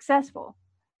be successful.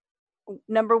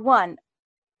 Number one,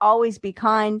 always be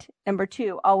kind. Number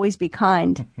two, always be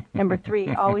kind. Number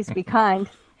three, always be kind.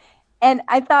 And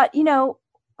I thought,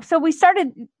 so we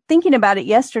started thinking about it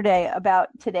yesterday about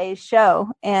today's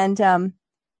show. And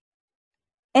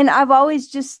I've always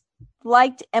just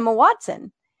liked Emma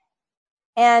Watson.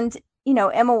 And,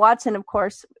 Emma Watson, of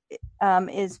course,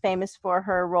 is famous for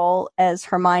her role as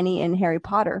Hermione in Harry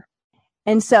Potter.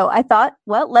 And so I thought,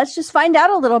 well, let's just find out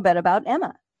a little bit about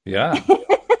Emma. Yeah.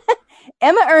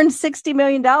 Emma earned $60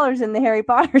 million in the Harry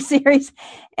Potter series.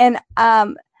 And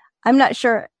I'm not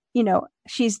sure,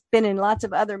 she's been in lots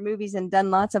of other movies and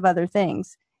done lots of other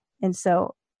things. And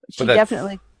so that's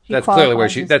clearly where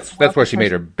that's where she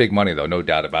made her big money, though. No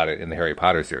doubt about it, in the Harry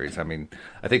Potter series. I mean,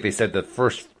 I think they said the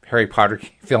first Harry Potter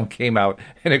film came out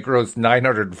and it grossed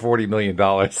 $940 million.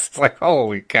 It's like,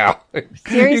 holy cow.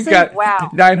 Seriously? You've got wow.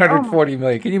 $940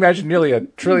 million. Can you imagine nearly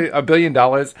 $1 billion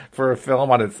for a film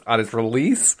on its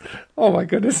release? Oh my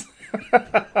goodness.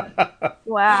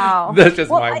 Wow. That's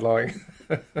just mind-blowing.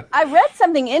 I read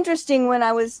something interesting when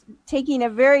I was taking a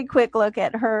very quick look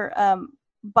at her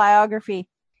biography.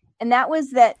 And that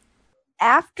was that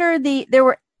after there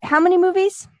were how many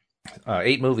movies?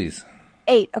 8 movies.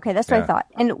 8. Okay, that's what I thought.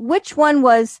 And which one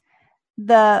was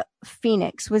the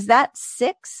Phoenix? Was that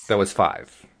 6? That was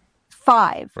 5.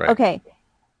 5. Right. Okay.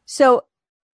 So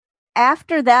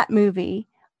after that movie,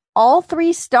 all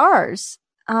 3 stars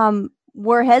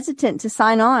were hesitant to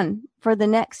sign on for the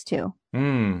next 2.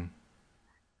 Hmm.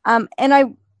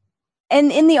 And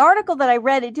and in the article that I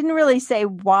read, it didn't really say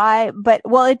why, but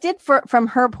well, it did from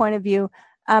her point of view,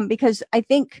 because I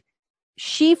think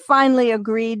she finally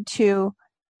agreed to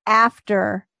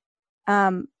after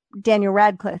Daniel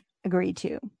Radcliffe agreed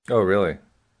to. Oh, really?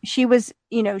 She was,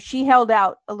 she held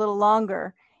out a little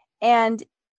longer. And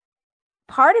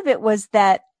part of it was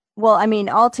that, well, I mean,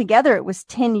 altogether it was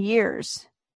 10 years.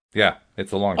 Yeah,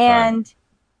 it's a long time.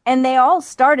 And they all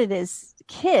started as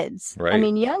kids. Right. I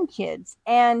mean, young kids.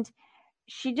 And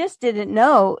she just didn't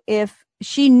know if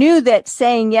she knew that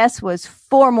saying yes was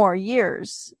 4 more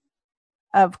years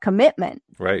of commitment.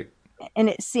 Right. And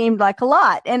it seemed like a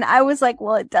lot. And I was like,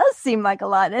 well, it does seem like a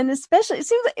lot. And especially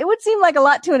it would seem like a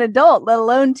lot to an adult, let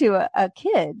alone to a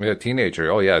kid. Yeah, a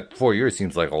teenager. Oh yeah. 4 years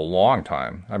seems like a long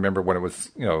time. I remember when it was,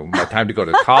 my time to go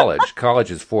to college. College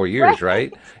is 4 years,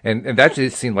 right? And that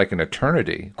just seemed like an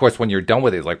eternity. Of course, when you're done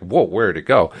with it, it's like, whoa, where did it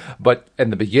go? But in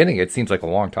the beginning, it seems like a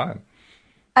long time.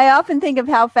 I often think of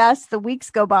how fast the weeks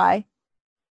go by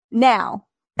now.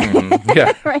 Mm-hmm.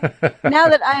 Yeah. Right. Now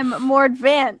that I'm more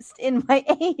advanced in my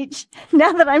age,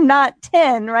 now that I'm not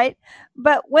 10, right?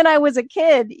 But when I was a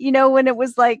kid, when it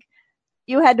was like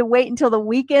you had to wait until the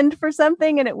weekend for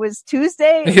something and it was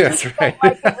Tuesday, yes, right.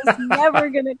 Like it was never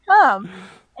going to come.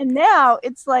 And now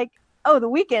it's like, oh, the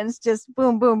weekend's just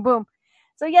boom, boom, boom.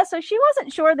 So yeah, so she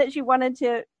wasn't sure that she wanted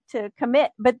to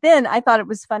commit. But then I thought it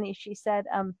was funny. She said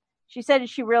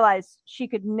she realized she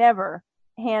could never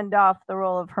hand off the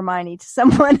role of Hermione to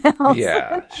someone else.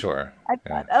 Yeah, sure. I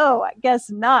thought, I guess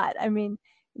not. I mean,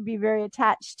 be very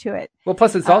attached to it. Well,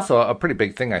 plus it's also a pretty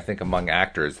big thing, I think, among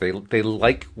actors. They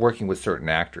like working with certain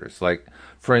actors. Like,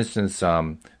 for instance,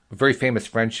 a very famous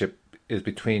friendship is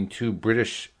between 2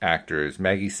 British actors,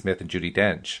 Maggie Smith and Judi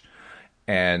Dench.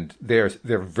 And they're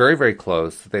very, very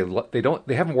close. They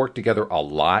haven't worked together a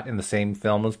lot in the same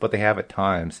films, but they have at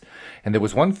times. And there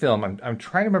was one film, I'm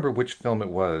trying to remember which film it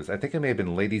was. I think it may have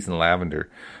been Ladies in Lavender,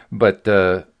 but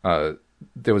there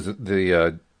was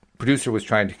the producer was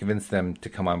trying to convince them to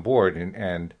come on board,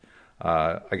 and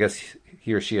I guess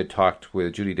he or she had talked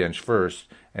with Judi Dench first,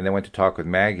 and then went to talk with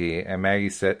Maggie, and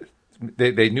Maggie said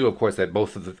they knew, of course, that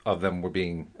both of them were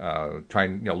being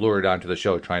lured onto the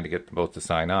show, trying to get them both to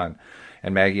sign on.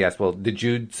 And Maggie asked, well, did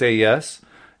Jude say yes?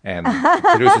 And the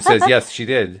producer says, yes, she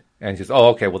did. And she says, oh,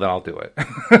 okay, well, then I'll do it.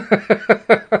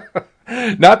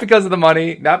 Not because of the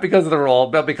money, not because of the role,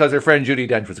 but because her friend Judi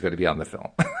Dench was going to be on the film.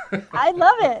 I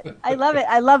love it.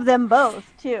 I love them both,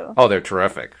 too. Oh, they're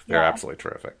terrific. They're absolutely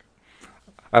terrific.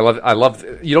 I love,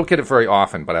 you don't get it very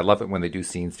often, but I love it when they do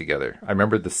scenes together. I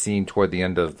remember the scene toward the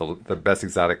end of the Best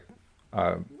Exotic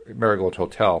Marigold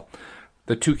Hotel.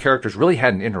 The 2 characters really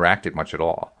hadn't interacted much at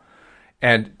all.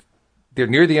 And they're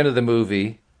near the end of the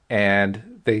movie,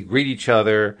 and they greet each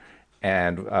other.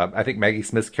 And I think Maggie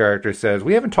Smith's character says,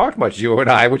 "We haven't talked much, you and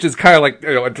I," which is kind of like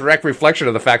a direct reflection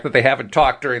of the fact that they haven't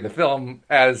talked during the film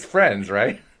as friends,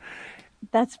 right?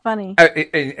 That's funny.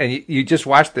 And you just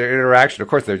watch their interaction. Of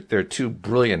course, they're 2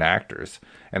 brilliant actors,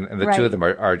 and the 2 of them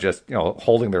are just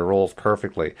holding their roles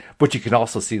perfectly. But you can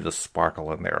also see the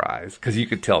sparkle in their eyes, because you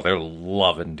could tell they're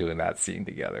loving doing that scene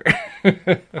together.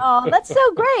 Oh, that's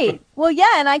so great. Well,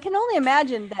 yeah, and I can only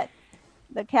imagine that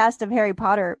the cast of Harry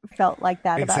Potter felt like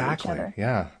that about each other.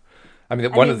 Yeah. I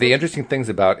mean, one of the interesting things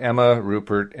about Emma,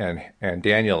 Rupert, and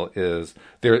Daniel is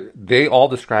they all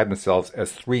describe themselves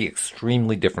as 3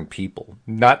 extremely different people.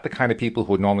 Not the kind of people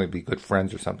who would normally be good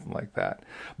friends or something like that.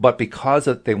 But because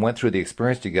they went through the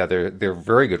experience together, they're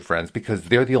very good friends, because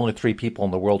they're the only 3 people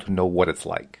in the world who know what it's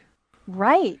like.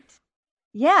 Right.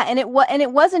 Yeah, and it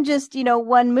wasn't just,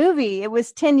 one movie. It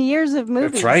was 10 years of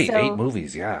movies. That's right. So 8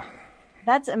 movies, yeah.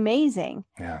 That's amazing.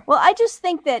 Yeah. Well, I just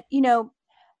think that,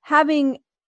 having...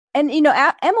 And,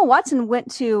 Emma Watson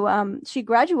went to, she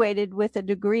graduated with a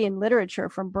degree in literature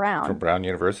from Brown. From Brown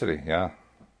University, yeah.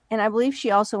 And I believe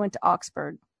she also went to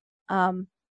Oxford.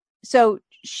 So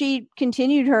she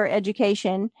continued her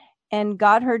education and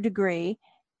got her degree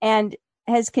and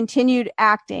has continued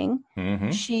acting. Mm-hmm.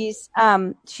 She's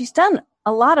done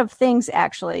a lot of things,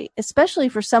 actually, especially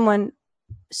for someone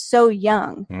so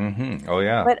young. Mm-hmm. Oh,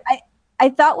 yeah. But I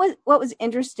thought what was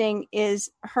interesting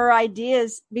is her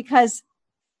ideas, because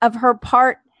of her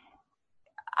part.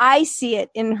 I see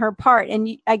it in her part,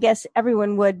 and I guess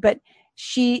everyone would, but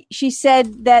she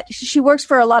said that she works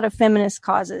for a lot of feminist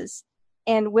causes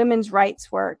and women's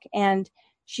rights work, and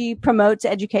she promotes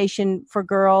education for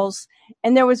girls.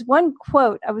 And there was one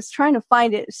quote, I was trying to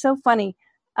find it. It's so funny.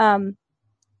 It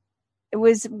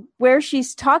was where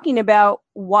she's talking about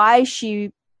why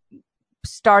she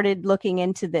started looking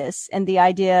into this and the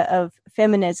idea of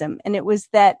feminism. And it was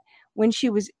that when she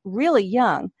was really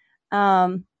young,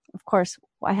 of course,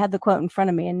 I had the quote in front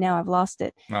of me and now I've lost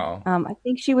it. Oh, I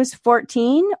think she was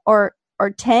 14 or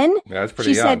 10. yeah, that's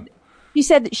pretty young. She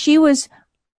said that she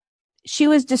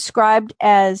was described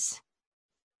as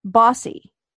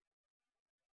bossy.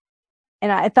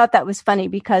 And I thought that was funny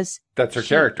because That's her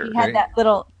character. She had that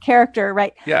little character,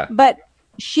 right? Yeah. But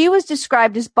she was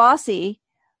described as bossy,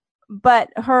 but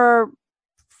her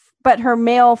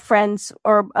male friends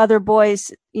or other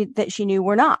boys that she knew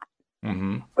were not.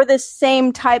 Mm-hmm. For the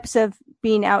same types of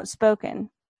being outspoken.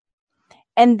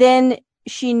 And then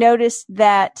she noticed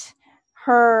that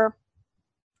her,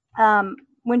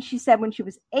 when she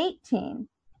was 18,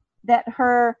 that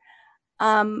her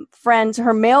friends,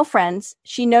 her male friends,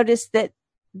 she noticed that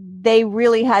they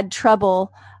really had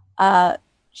trouble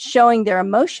showing their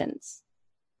emotions,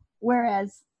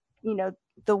 whereas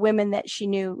the women that she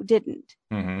knew didn't.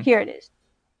 Mm-hmm. Here it is.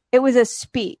 It was a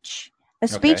speech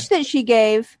that she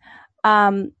gave.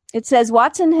 It says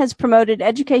Watson has promoted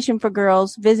education for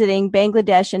girls visiting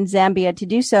Bangladesh and Zambia to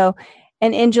do so,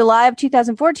 and in July of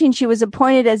 2014 she was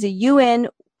appointed as a UN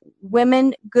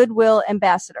Women Goodwill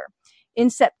Ambassador. In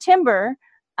September,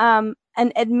 an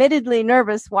admittedly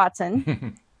nervous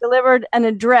Watson delivered an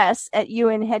address at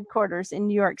UN headquarters in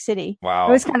New York City. Wow.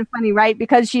 It was kind of funny, right?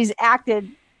 Because she's acted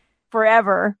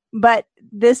forever, but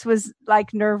this was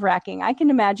like nerve-wracking. I can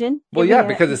imagine. Well, yeah,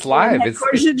 because it's live. It's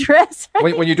address.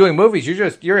 Right? when you're doing movies,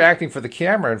 you're acting for the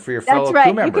camera and for your fellow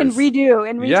crew members. You can redo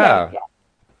and retake.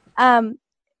 Yeah.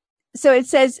 So it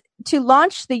says to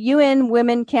launch the UN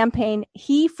Women campaign,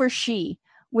 He for She,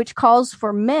 which calls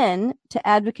for men to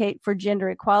advocate for gender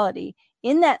equality.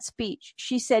 In that speech,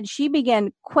 she said she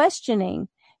began questioning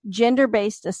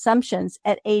gender-based assumptions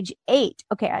at age 8.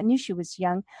 Okay, I knew she was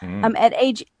young. At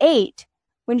age 8,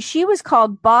 when she was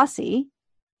called bossy,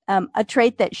 a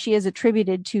trait that she has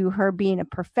attributed to her being a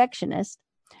perfectionist,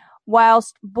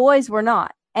 whilst boys were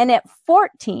not. And at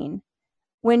 14,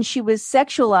 when she was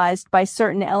sexualized by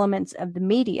certain elements of the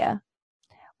media,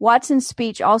 Watson's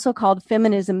speech also called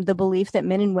feminism the belief that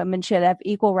men and women should have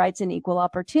equal rights and equal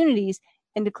opportunities,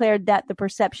 and declared that the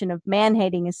perception of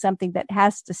man-hating is something that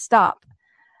has to stop.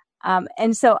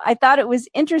 And so I thought it was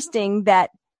interesting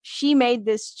that she made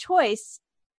this choice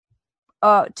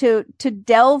to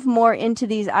delve more into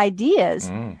these ideas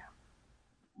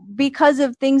because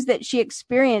of things that she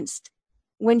experienced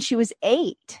when she was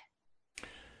 8.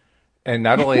 And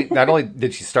not only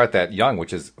did she start that young,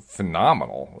 which is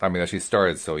phenomenal. I mean, that she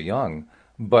started so young,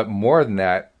 but more than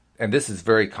that, and this is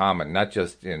very common, not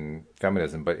just in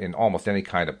feminism, but in almost any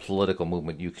kind of political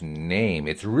movement you can name.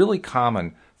 It's really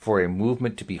common for a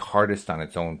movement to be hardest on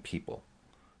its own people.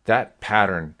 That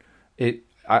pattern,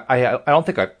 I don't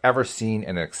think I've ever seen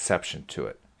an exception to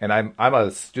it. And I'm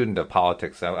a student of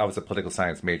politics. I was a political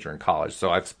science major in college, so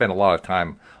I've spent a lot of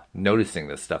time noticing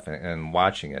this stuff and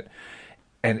watching it.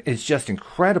 And it's just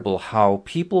incredible how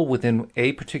people within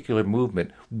a particular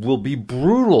movement will be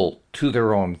brutal to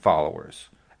their own followers.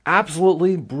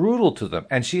 Absolutely brutal to them.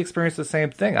 And she experienced the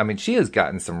same thing. I mean, she has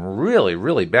gotten some really,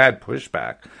 really bad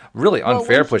pushback, really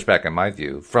unfair pushback, in my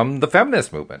view, from the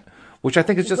feminist movement, which I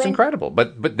think is just incredible.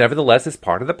 But nevertheless, it's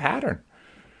part of the pattern.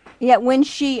 Yeah, when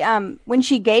she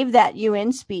gave that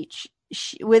UN speech,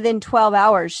 within 12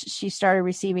 hours, she started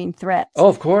receiving threats. Oh,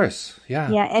 of course.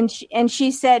 Yeah. Yeah. And she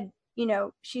said,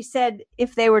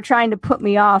 if they were trying to put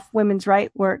me off women's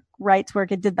rights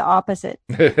work, it did the opposite.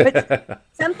 But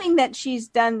something that she's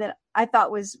done that I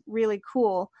thought was really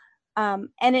cool. And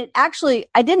it actually,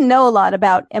 I didn't know a lot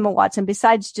about Emma Watson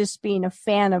besides just being a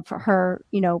fan of her,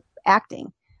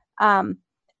 acting.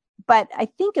 But I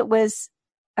think it was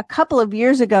a couple of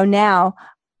years ago now,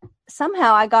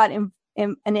 somehow I got an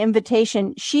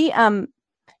invitation. She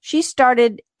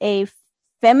started a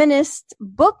feminist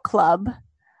book club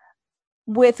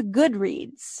with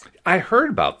Goodreads. I heard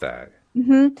about that.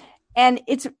 Mm-hmm. And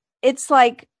it's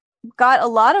like got a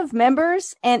lot of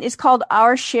members, and it's called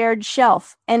Our Shared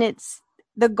Shelf. And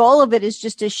the goal of it is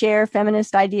just to share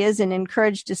feminist ideas and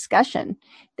encourage discussion.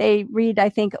 They read, I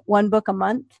think, one book a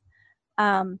month.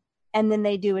 And then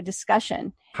they do a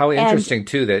discussion. How interesting,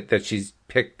 too, that she's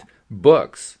picked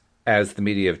books as the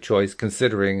media of choice,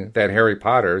 considering that Harry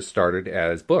Potter started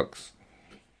as books.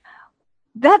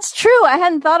 That's true. I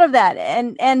hadn't thought of that.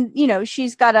 And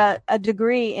she's got a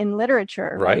degree in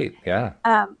literature. Right. Yeah.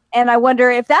 And I wonder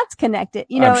if that's connected.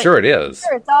 I'm sure it is.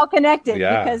 Sure, it's all connected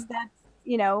because that's,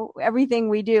 everything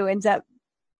we do ends up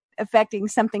affecting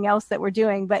something else that we're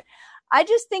doing. But I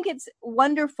just think it's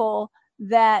wonderful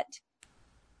that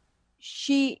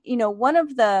she,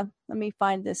 let me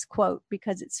find this quote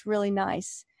because it's really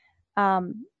nice.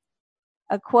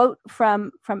 A quote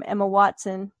from Emma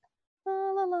Watson.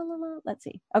 Let's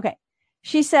see. Okay.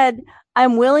 She said,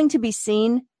 I'm willing to be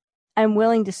seen. I'm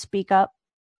willing to speak up.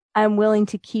 I'm willing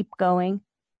to keep going.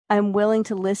 I'm willing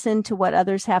to listen to what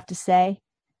others have to say.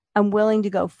 I'm willing to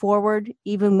go forward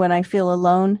even when I feel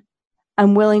alone.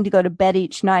 I'm willing to go to bed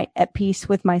each night at peace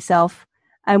with myself.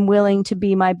 I'm willing to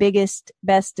be my biggest,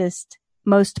 bestest,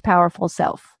 most powerful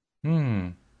self.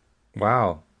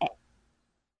 Wow.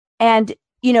 And,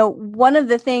 one of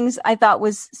the things I thought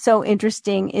was so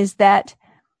interesting is that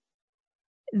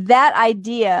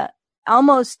idea,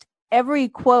 almost every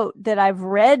quote that I've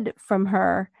read from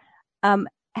her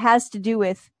has to do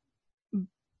with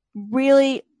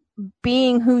really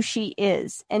being who she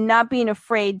is and not being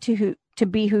afraid to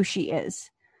be who she is.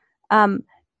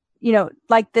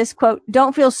 Like this quote,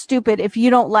 don't feel stupid if you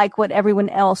don't like what everyone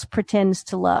else pretends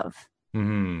to love.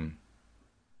 Mm-hmm.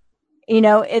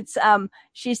 It's,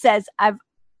 she says,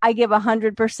 I give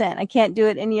 100%. I can't do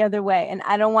it any other way. And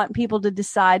I don't want people to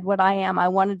decide what I am. I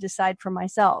want to decide for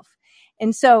myself.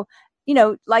 And so,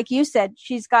 like you said,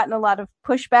 she's gotten a lot of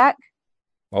pushback.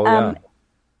 Oh, yeah.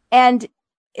 And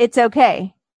it's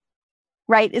okay.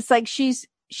 Right. It's like she's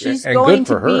going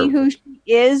to be who she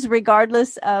is,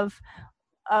 regardless of,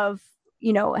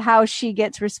 how she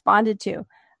gets responded to.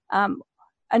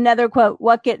 Another quote,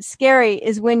 what gets scary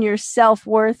is when your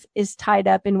self-worth is tied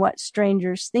up in what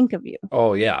strangers think of you.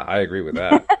 Oh, yeah, I agree with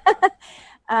that.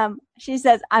 She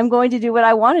says, I'm going to do what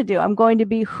I want to do. I'm going to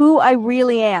be who I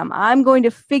really am. I'm going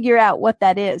to figure out what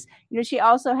that is. She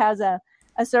also has a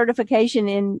certification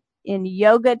in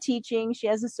yoga teaching. She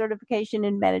has a certification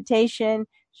in meditation.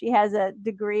 She has a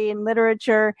degree in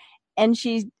literature, and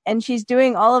she's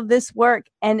doing all of this work.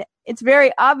 And it's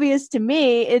very obvious to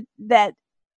me that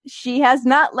she has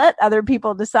not let other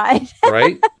people decide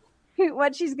right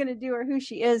what she's going to do or who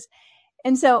she is.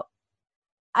 And so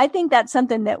I think that's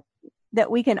something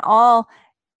that we can all,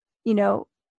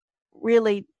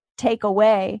 really take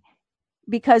away,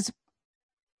 because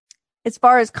as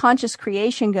far as conscious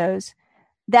creation goes,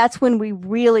 that's when we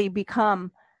really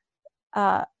become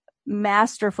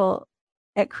masterful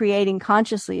at creating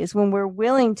consciously, is when we're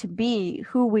willing to be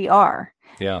who we are.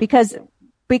 Yeah.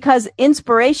 Because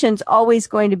inspiration's always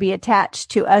going to be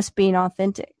attached to us being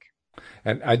authentic.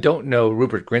 And I don't know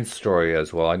Rupert Grint's story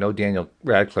as well. I know Daniel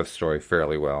Radcliffe's story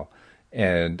fairly well.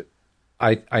 And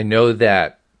I know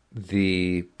that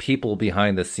the people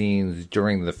behind the scenes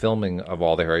during the filming of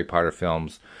all the Harry Potter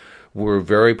films were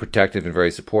very protective and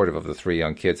very supportive of the three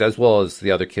young kids, as well as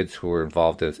the other kids who were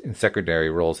involved in secondary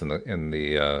roles in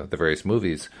the various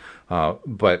movies.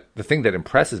 But the thing that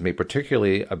impresses me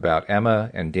particularly about Emma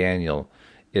and Daniel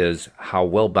is how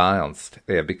well balanced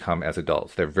they have become as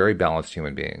adults. They're very balanced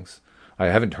human beings. I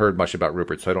haven't heard much about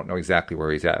Rupert, so I don't know exactly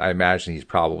where he's at. I imagine he's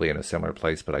probably in a similar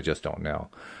place, but I just don't know.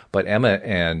 But Emma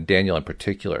and Daniel in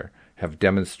particular have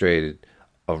demonstrated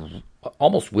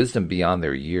almost wisdom beyond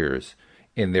their years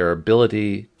in their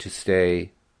ability to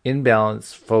stay in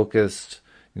balance, focused,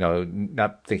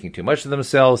 not thinking too much of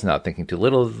themselves, not thinking too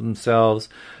little of themselves,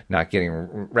 not getting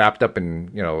wrapped up in,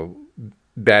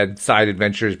 bad side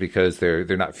adventures because they're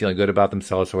not feeling good about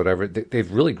themselves or whatever.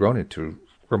 They've really grown into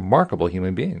remarkable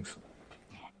human beings.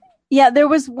 Yeah, there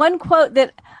was one quote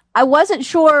that I wasn't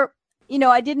sure,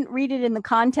 I didn't read it in the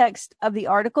context of the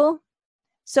article,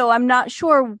 so I'm not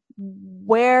sure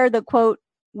where the quote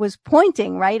was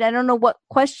pointing, right? I don't know what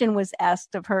question was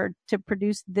asked of her to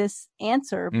produce this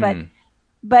answer,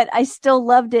 but I still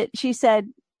loved it. She said,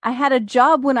 I had a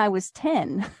job when I was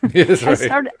 10. Yes,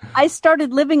 right. I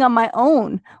started living on my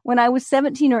own when I was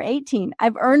 17 or 18.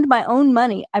 I've earned my own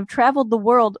money. I've traveled the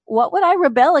world. What would I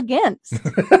rebel against?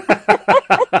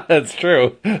 That's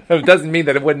true. It doesn't mean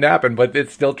that it wouldn't happen, but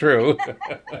it's still true.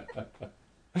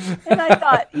 And I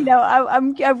thought,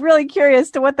 I'm really curious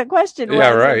to what the question was.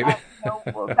 Yeah, right.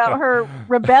 About her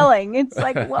rebelling. It's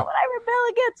like, what would I rebel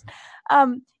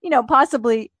against?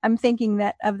 Possibly I'm thinking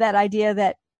of that idea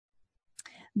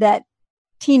that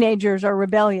teenagers are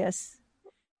rebellious,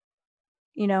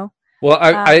 Well,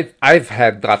 I've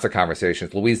had lots of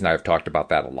conversations. Louise and I have talked about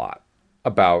that a lot,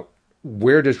 about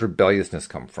where does rebelliousness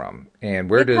come from, and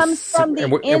where does comes from the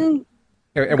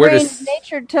and where does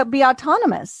nature to be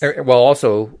autonomous? Well,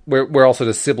 also where also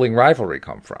does sibling rivalry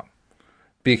come from?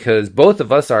 Because both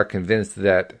of us are convinced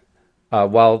that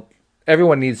while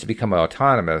everyone needs to become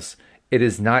autonomous, it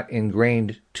is not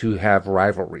ingrained to have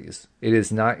rivalries. It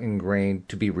is not ingrained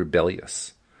to be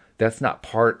rebellious. That's not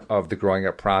part of the growing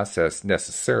up process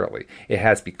necessarily. It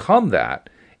has become that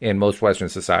in most Western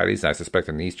societies, and I suspect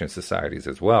in Eastern societies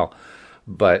as well.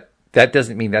 But that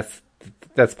doesn't mean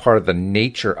that's part of the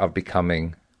nature of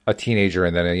becoming a teenager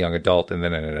and then a young adult and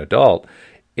then an adult.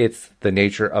 It's the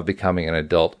nature of becoming an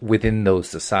adult within those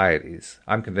societies.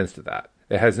 I'm convinced of that.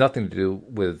 It has nothing to do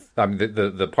with, I mean,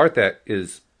 the part that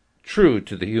is true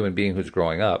to the human being who's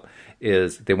growing up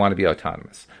is they want to be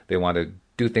autonomous. They want to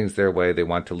do things their way. They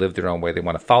want to live their own way. They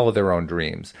want to follow their own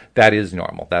dreams. That is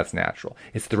normal. That's natural.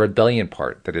 It's the rebellion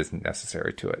part that isn't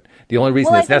necessary to it. The only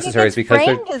reason it's necessary is because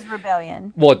framed as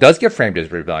rebellion. Well, it does get framed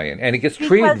as rebellion, and it gets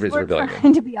treated as rebellion. We're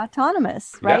trying to be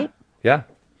autonomous, right? Yeah.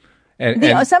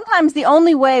 And sometimes the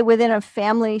only way within a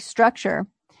family structure,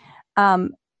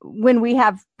 when we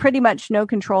have pretty much no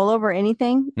control over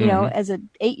anything, you know, as an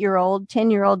 8-year-old,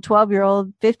 10-year-old,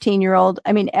 12-year-old, 15-year-old,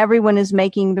 I mean, everyone is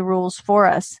making the rules for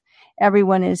us.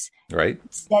 Everyone is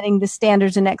setting the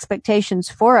standards and expectations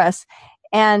for us.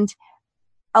 And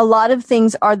a lot of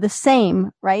things are the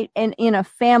same, right? And in a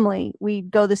family, we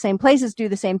go the same places, do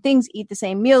the same things, eat the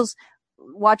same meals,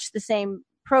 watch the same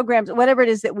programs, whatever it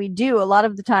is that we do. A lot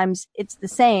of the times it's the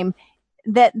same.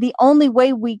 That the only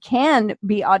way we can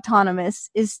be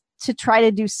autonomous is to try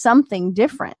to do something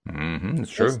different. It's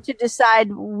true. Is to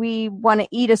decide we want to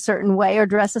eat a certain way or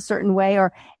dress a certain way,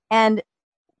 and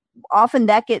often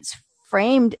that gets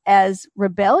framed as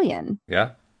rebellion.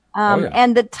 Yeah.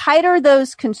 And the tighter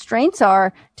those constraints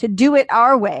are to do it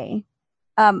our way,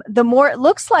 the more it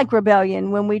looks like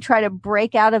rebellion when we try to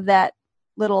break out of that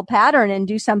little pattern and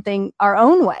do something our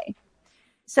own way.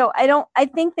 So I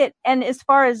think that, and as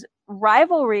far as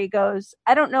rivalry goes,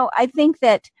 I don't know. I think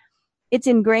that it's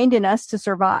ingrained in us to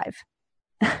survive,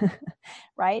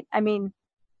 right? I mean,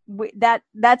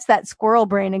 that's that squirrel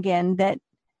brain again that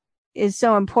is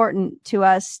so important to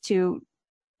us to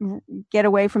get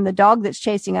away from the dog that's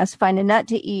chasing us, find a nut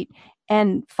to eat,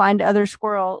 and find other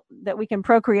squirrel that we can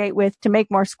procreate with to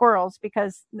make more squirrels,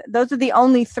 because those are the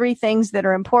only 3 things that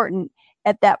are important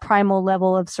at that primal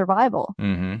level of survival.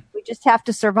 We just have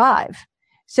to survive.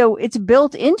 So it's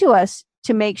built into us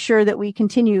to make sure that we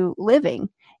continue living.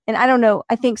 And I don't know,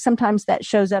 I think sometimes that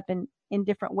shows up in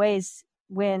different ways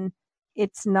when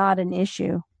it's not an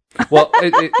issue. Well,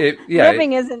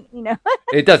 living isn't, you know.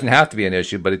 It doesn't have to be an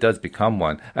issue, but it does become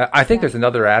one. I think there's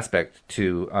another aspect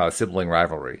to sibling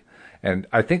rivalry. And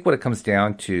I think what it comes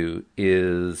down to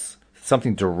is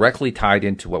something directly tied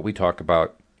into what we talk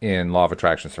about in law of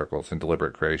attraction circles and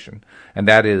deliberate creation. And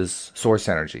that is source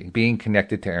energy, being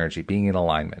connected to energy, being in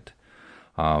alignment.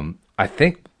 I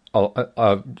think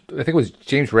it was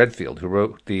James Redfield who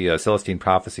wrote the Celestine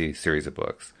Prophecy series of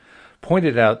books,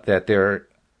 pointed out that there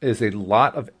is a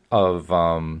lot of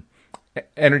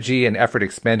energy and effort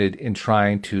expended in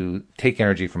trying to take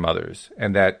energy from others,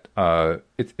 and that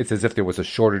it's as if there was a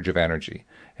shortage of energy.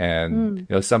 And you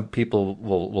know, some people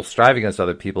will strive against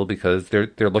other people because they're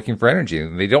looking for energy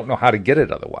and they don't know how to get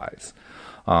it otherwise.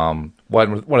 One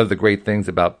of the great things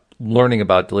about learning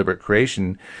about deliberate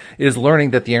creation is learning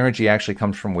that the energy actually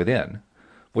comes from within,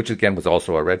 which again was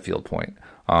also a Redfield point.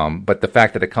 But the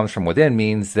fact that it comes from within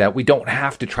means that we don't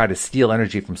have to try to steal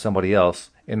energy from somebody else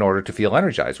in order to feel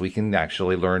energized. We can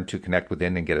actually learn to connect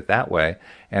within and get it that way.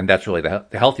 And that's really the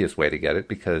healthiest way to get it,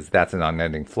 because that's an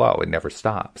unending flow. It never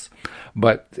stops.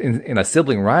 But in a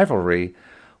sibling rivalry,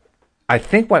 I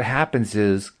think what happens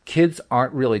is kids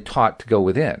aren't really taught to go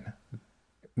within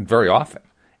very often.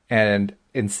 And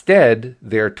instead,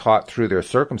 they're taught through their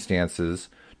circumstances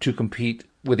to compete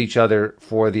with each other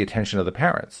for the attention of the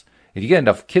parents. If you get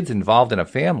enough kids involved in a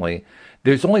family,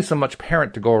 there's only so much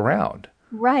parent to go around.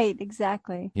 Right,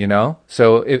 exactly. You know?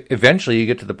 So eventually you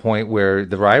get to the point where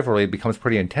the rivalry becomes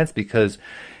pretty intense, because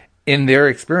in their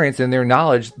experience, in their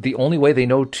knowledge, the only way they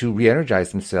know to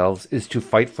re-energize themselves is to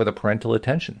fight for the parental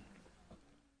attention.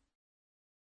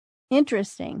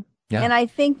 Interesting. Yeah. And I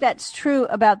think that's true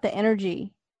about the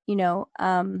energy. You know,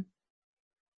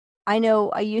 I know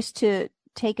I used to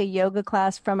take a yoga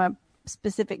class from a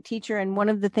specific teacher, and one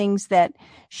of the things that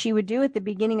she would do at the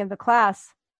beginning of the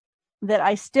class that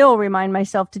I still remind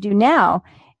myself to do now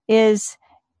is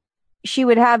she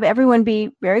would have everyone be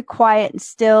very quiet and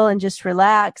still and just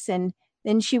relax, and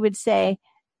then she would say,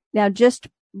 now just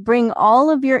bring all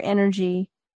of your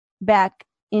energy back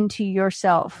into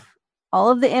yourself, all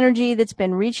of the energy that's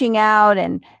been reaching out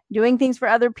and doing things for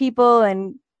other people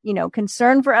and, you know,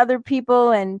 concern for other people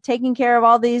and taking care of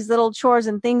all these little chores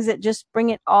and things that just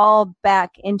bring it all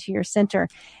back into your center.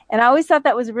 And I always thought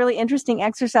that was a really interesting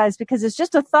exercise, because it's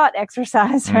just a thought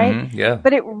exercise, right? Yeah.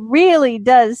 But it really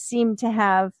does seem to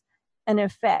have an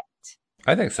effect.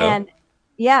 I think so. And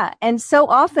yeah. And so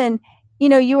often, you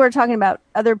know, you were talking about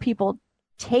other people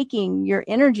taking your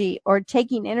energy or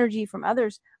taking energy from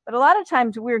others, but a lot of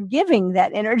times we're giving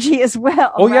that energy as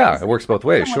well. Oh, right? yeah. So it works both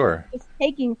ways. Sure. It's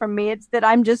taking from me. It's that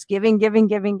I'm just giving.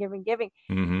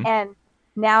 Mm-hmm. And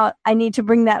now I need to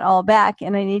bring that all back,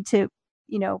 and I need to,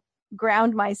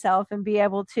 ground myself and be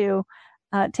able to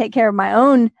take care of my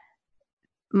own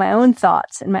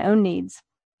thoughts and my own needs.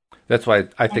 That's why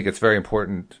I think it's very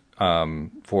important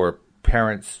for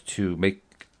parents to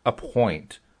make a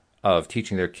point of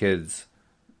teaching their kids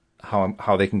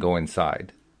how they can go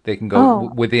inside. They can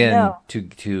go within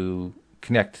to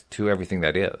connect to everything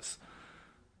that is.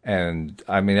 And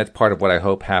I mean, that's part of what I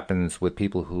hope happens with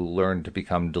people who learn to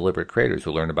become deliberate creators,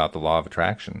 who learn about the law of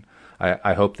attraction.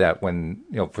 I hope that when,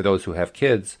 for those who have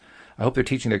kids, I hope they're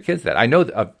teaching their kids that. I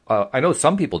know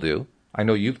some people do. I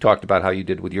know you've talked about how you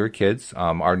did with your kids.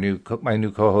 My new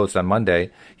co-host on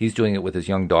Monday, he's doing it with his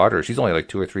young daughter. She's only like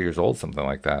 2 or 3 years old, something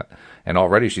like that. And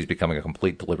already she's becoming a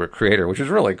complete deliberate creator, which is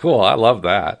really cool. I love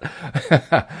that.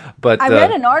 But I read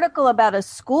an article about a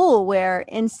school where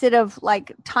instead of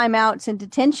like timeouts and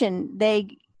detention,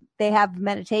 they have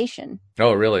meditation.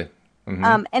 Oh, really?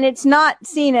 Mm-hmm. And it's not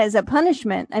seen as a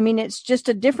punishment. I mean, it's just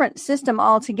a different system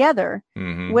altogether,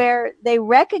 where they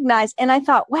recognize. And I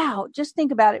thought, wow, just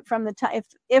think about it from the time,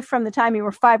 if from the time you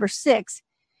were 5 or 6,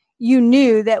 you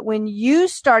knew that when you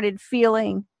started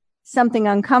feeling something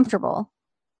uncomfortable,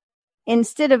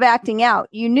 instead of acting out,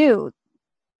 you knew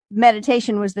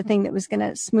meditation was the thing that was going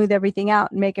to smooth everything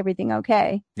out and make everything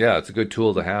okay. Yeah, it's a good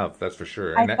tool to have. That's for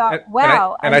sure. I thought,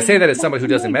 wow. I say that as someone who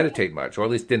doesn't meditate much, or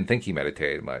at least didn't think he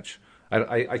meditated much.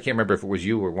 I can't remember if it was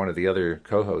you or one of the other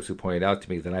co-hosts who pointed out to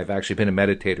me that I've actually been a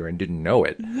meditator and didn't know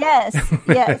it. Yes.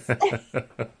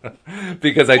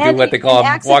 Because I do what they call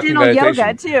walking meditation.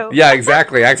 Yoga too. Yeah,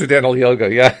 exactly. Accidental yoga.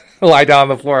 Yeah. Lie down on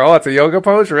the floor. Oh, it's a yoga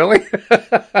pose? Really?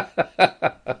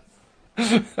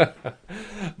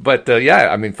 But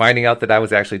I mean, finding out that I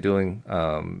was actually doing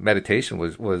meditation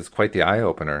was quite the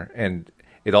eye-opener. And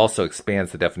it also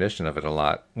expands the definition of it a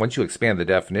lot. Once you expand the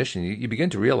definition, you begin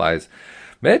to realize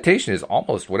meditation is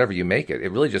almost whatever you make it.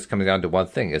 It really just comes down to one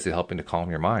thing. Is it helping to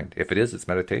calm your mind? If it is, it's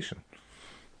meditation.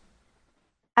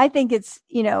 I think it's,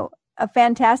 a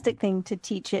fantastic thing to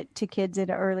teach it to kids at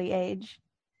an early age,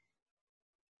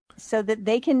 so that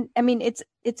they can, I mean, it's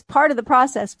part of the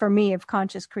process for me of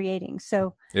conscious creating.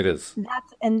 So it is.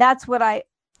 That's what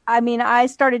I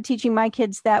started teaching my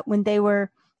kids that when they were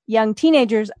young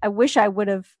teenagers. I wish I would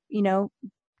have,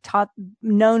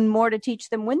 known more to teach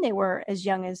them when they were as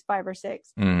young as 5 or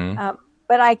 6. Mm-hmm.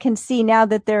 But I can see now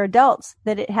that they're adults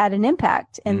that it had an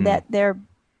impact, and that they're,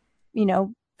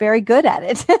 very good at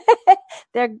it.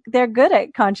 They're good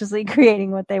at consciously creating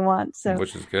what they want. So,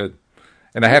 which is good.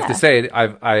 And I have to say,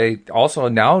 I also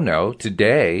now know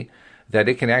today that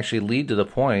it can actually lead to the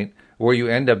point where you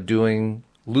end up doing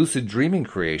lucid dreaming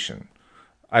creation.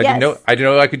 I didn't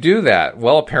know I could do that.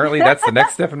 Well, apparently that's the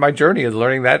next step in my journey, is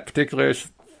learning that particular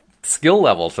skill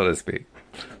level, so to speak.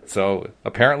 So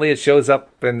apparently it shows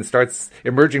up and starts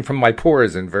emerging from my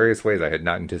pores in various ways I had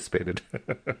not anticipated.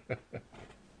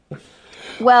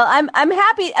 Well, I'm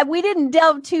happy we didn't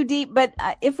delve too deep, but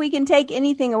if we can take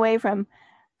anything away from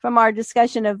our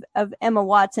discussion of Emma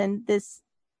Watson, this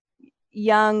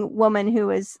young woman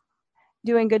who is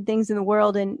doing good things in the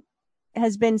world and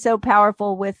has been so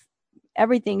powerful with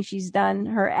everything she's done.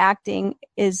 Her acting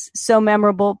is so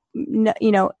memorable.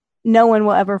 No one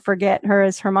will ever forget her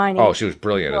as Hermione. Oh, she was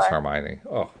brilliant as Hermione.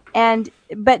 Oh.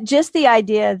 But just the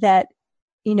idea that,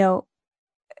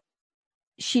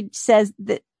 she says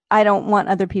that I don't want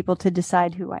other people to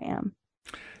decide who I am.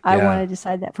 I want to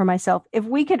decide that for myself. If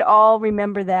we could all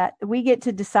remember that, we get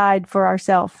to decide for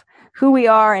ourselves who we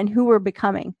are and who we're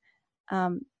becoming.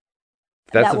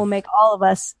 That will make all of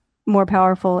us more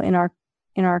powerful in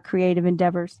our creative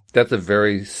endeavors. That's a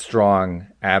very strong,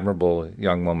 admirable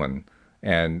young woman.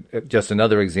 And just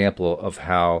another example of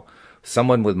how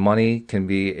someone with money can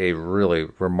be a really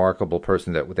remarkable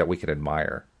person that we can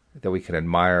admire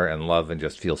and love and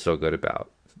just feel so good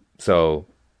about. So,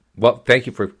 well, thank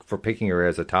you for picking her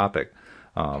as a topic,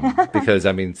 because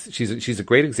I mean she's a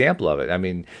great example of it. I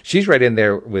mean, she's right in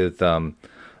there with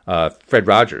Fred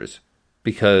Rogers,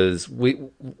 because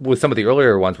with some of the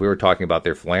earlier ones we were talking about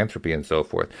their philanthropy and so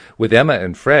forth. With Emma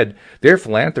and Fred, their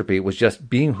philanthropy was just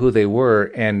being who they were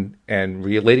and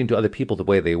relating to other people the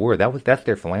way they were. That's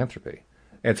their philanthropy.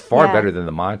 And it's far better than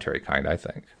the monetary kind, I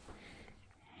think.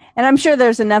 And I'm sure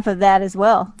there's enough of that as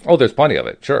well. Oh, there's plenty of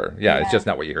it. Sure. Yeah. It's just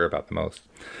not what you hear about the most.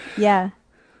 Yeah.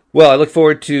 Well, I look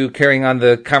forward to carrying on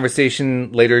the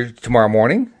conversation later tomorrow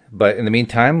morning. But in the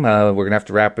meantime, we're going to have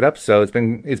to wrap it up. So it's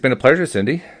been a pleasure,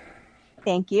 Cindie.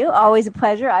 Thank you. Always a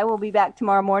pleasure. I will be back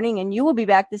tomorrow morning, and you will be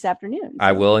back this afternoon. So.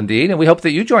 I will indeed. And we hope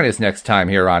that you join us next time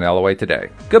here on LOA Today.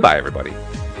 Goodbye, everybody.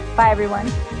 Bye,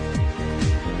 everyone.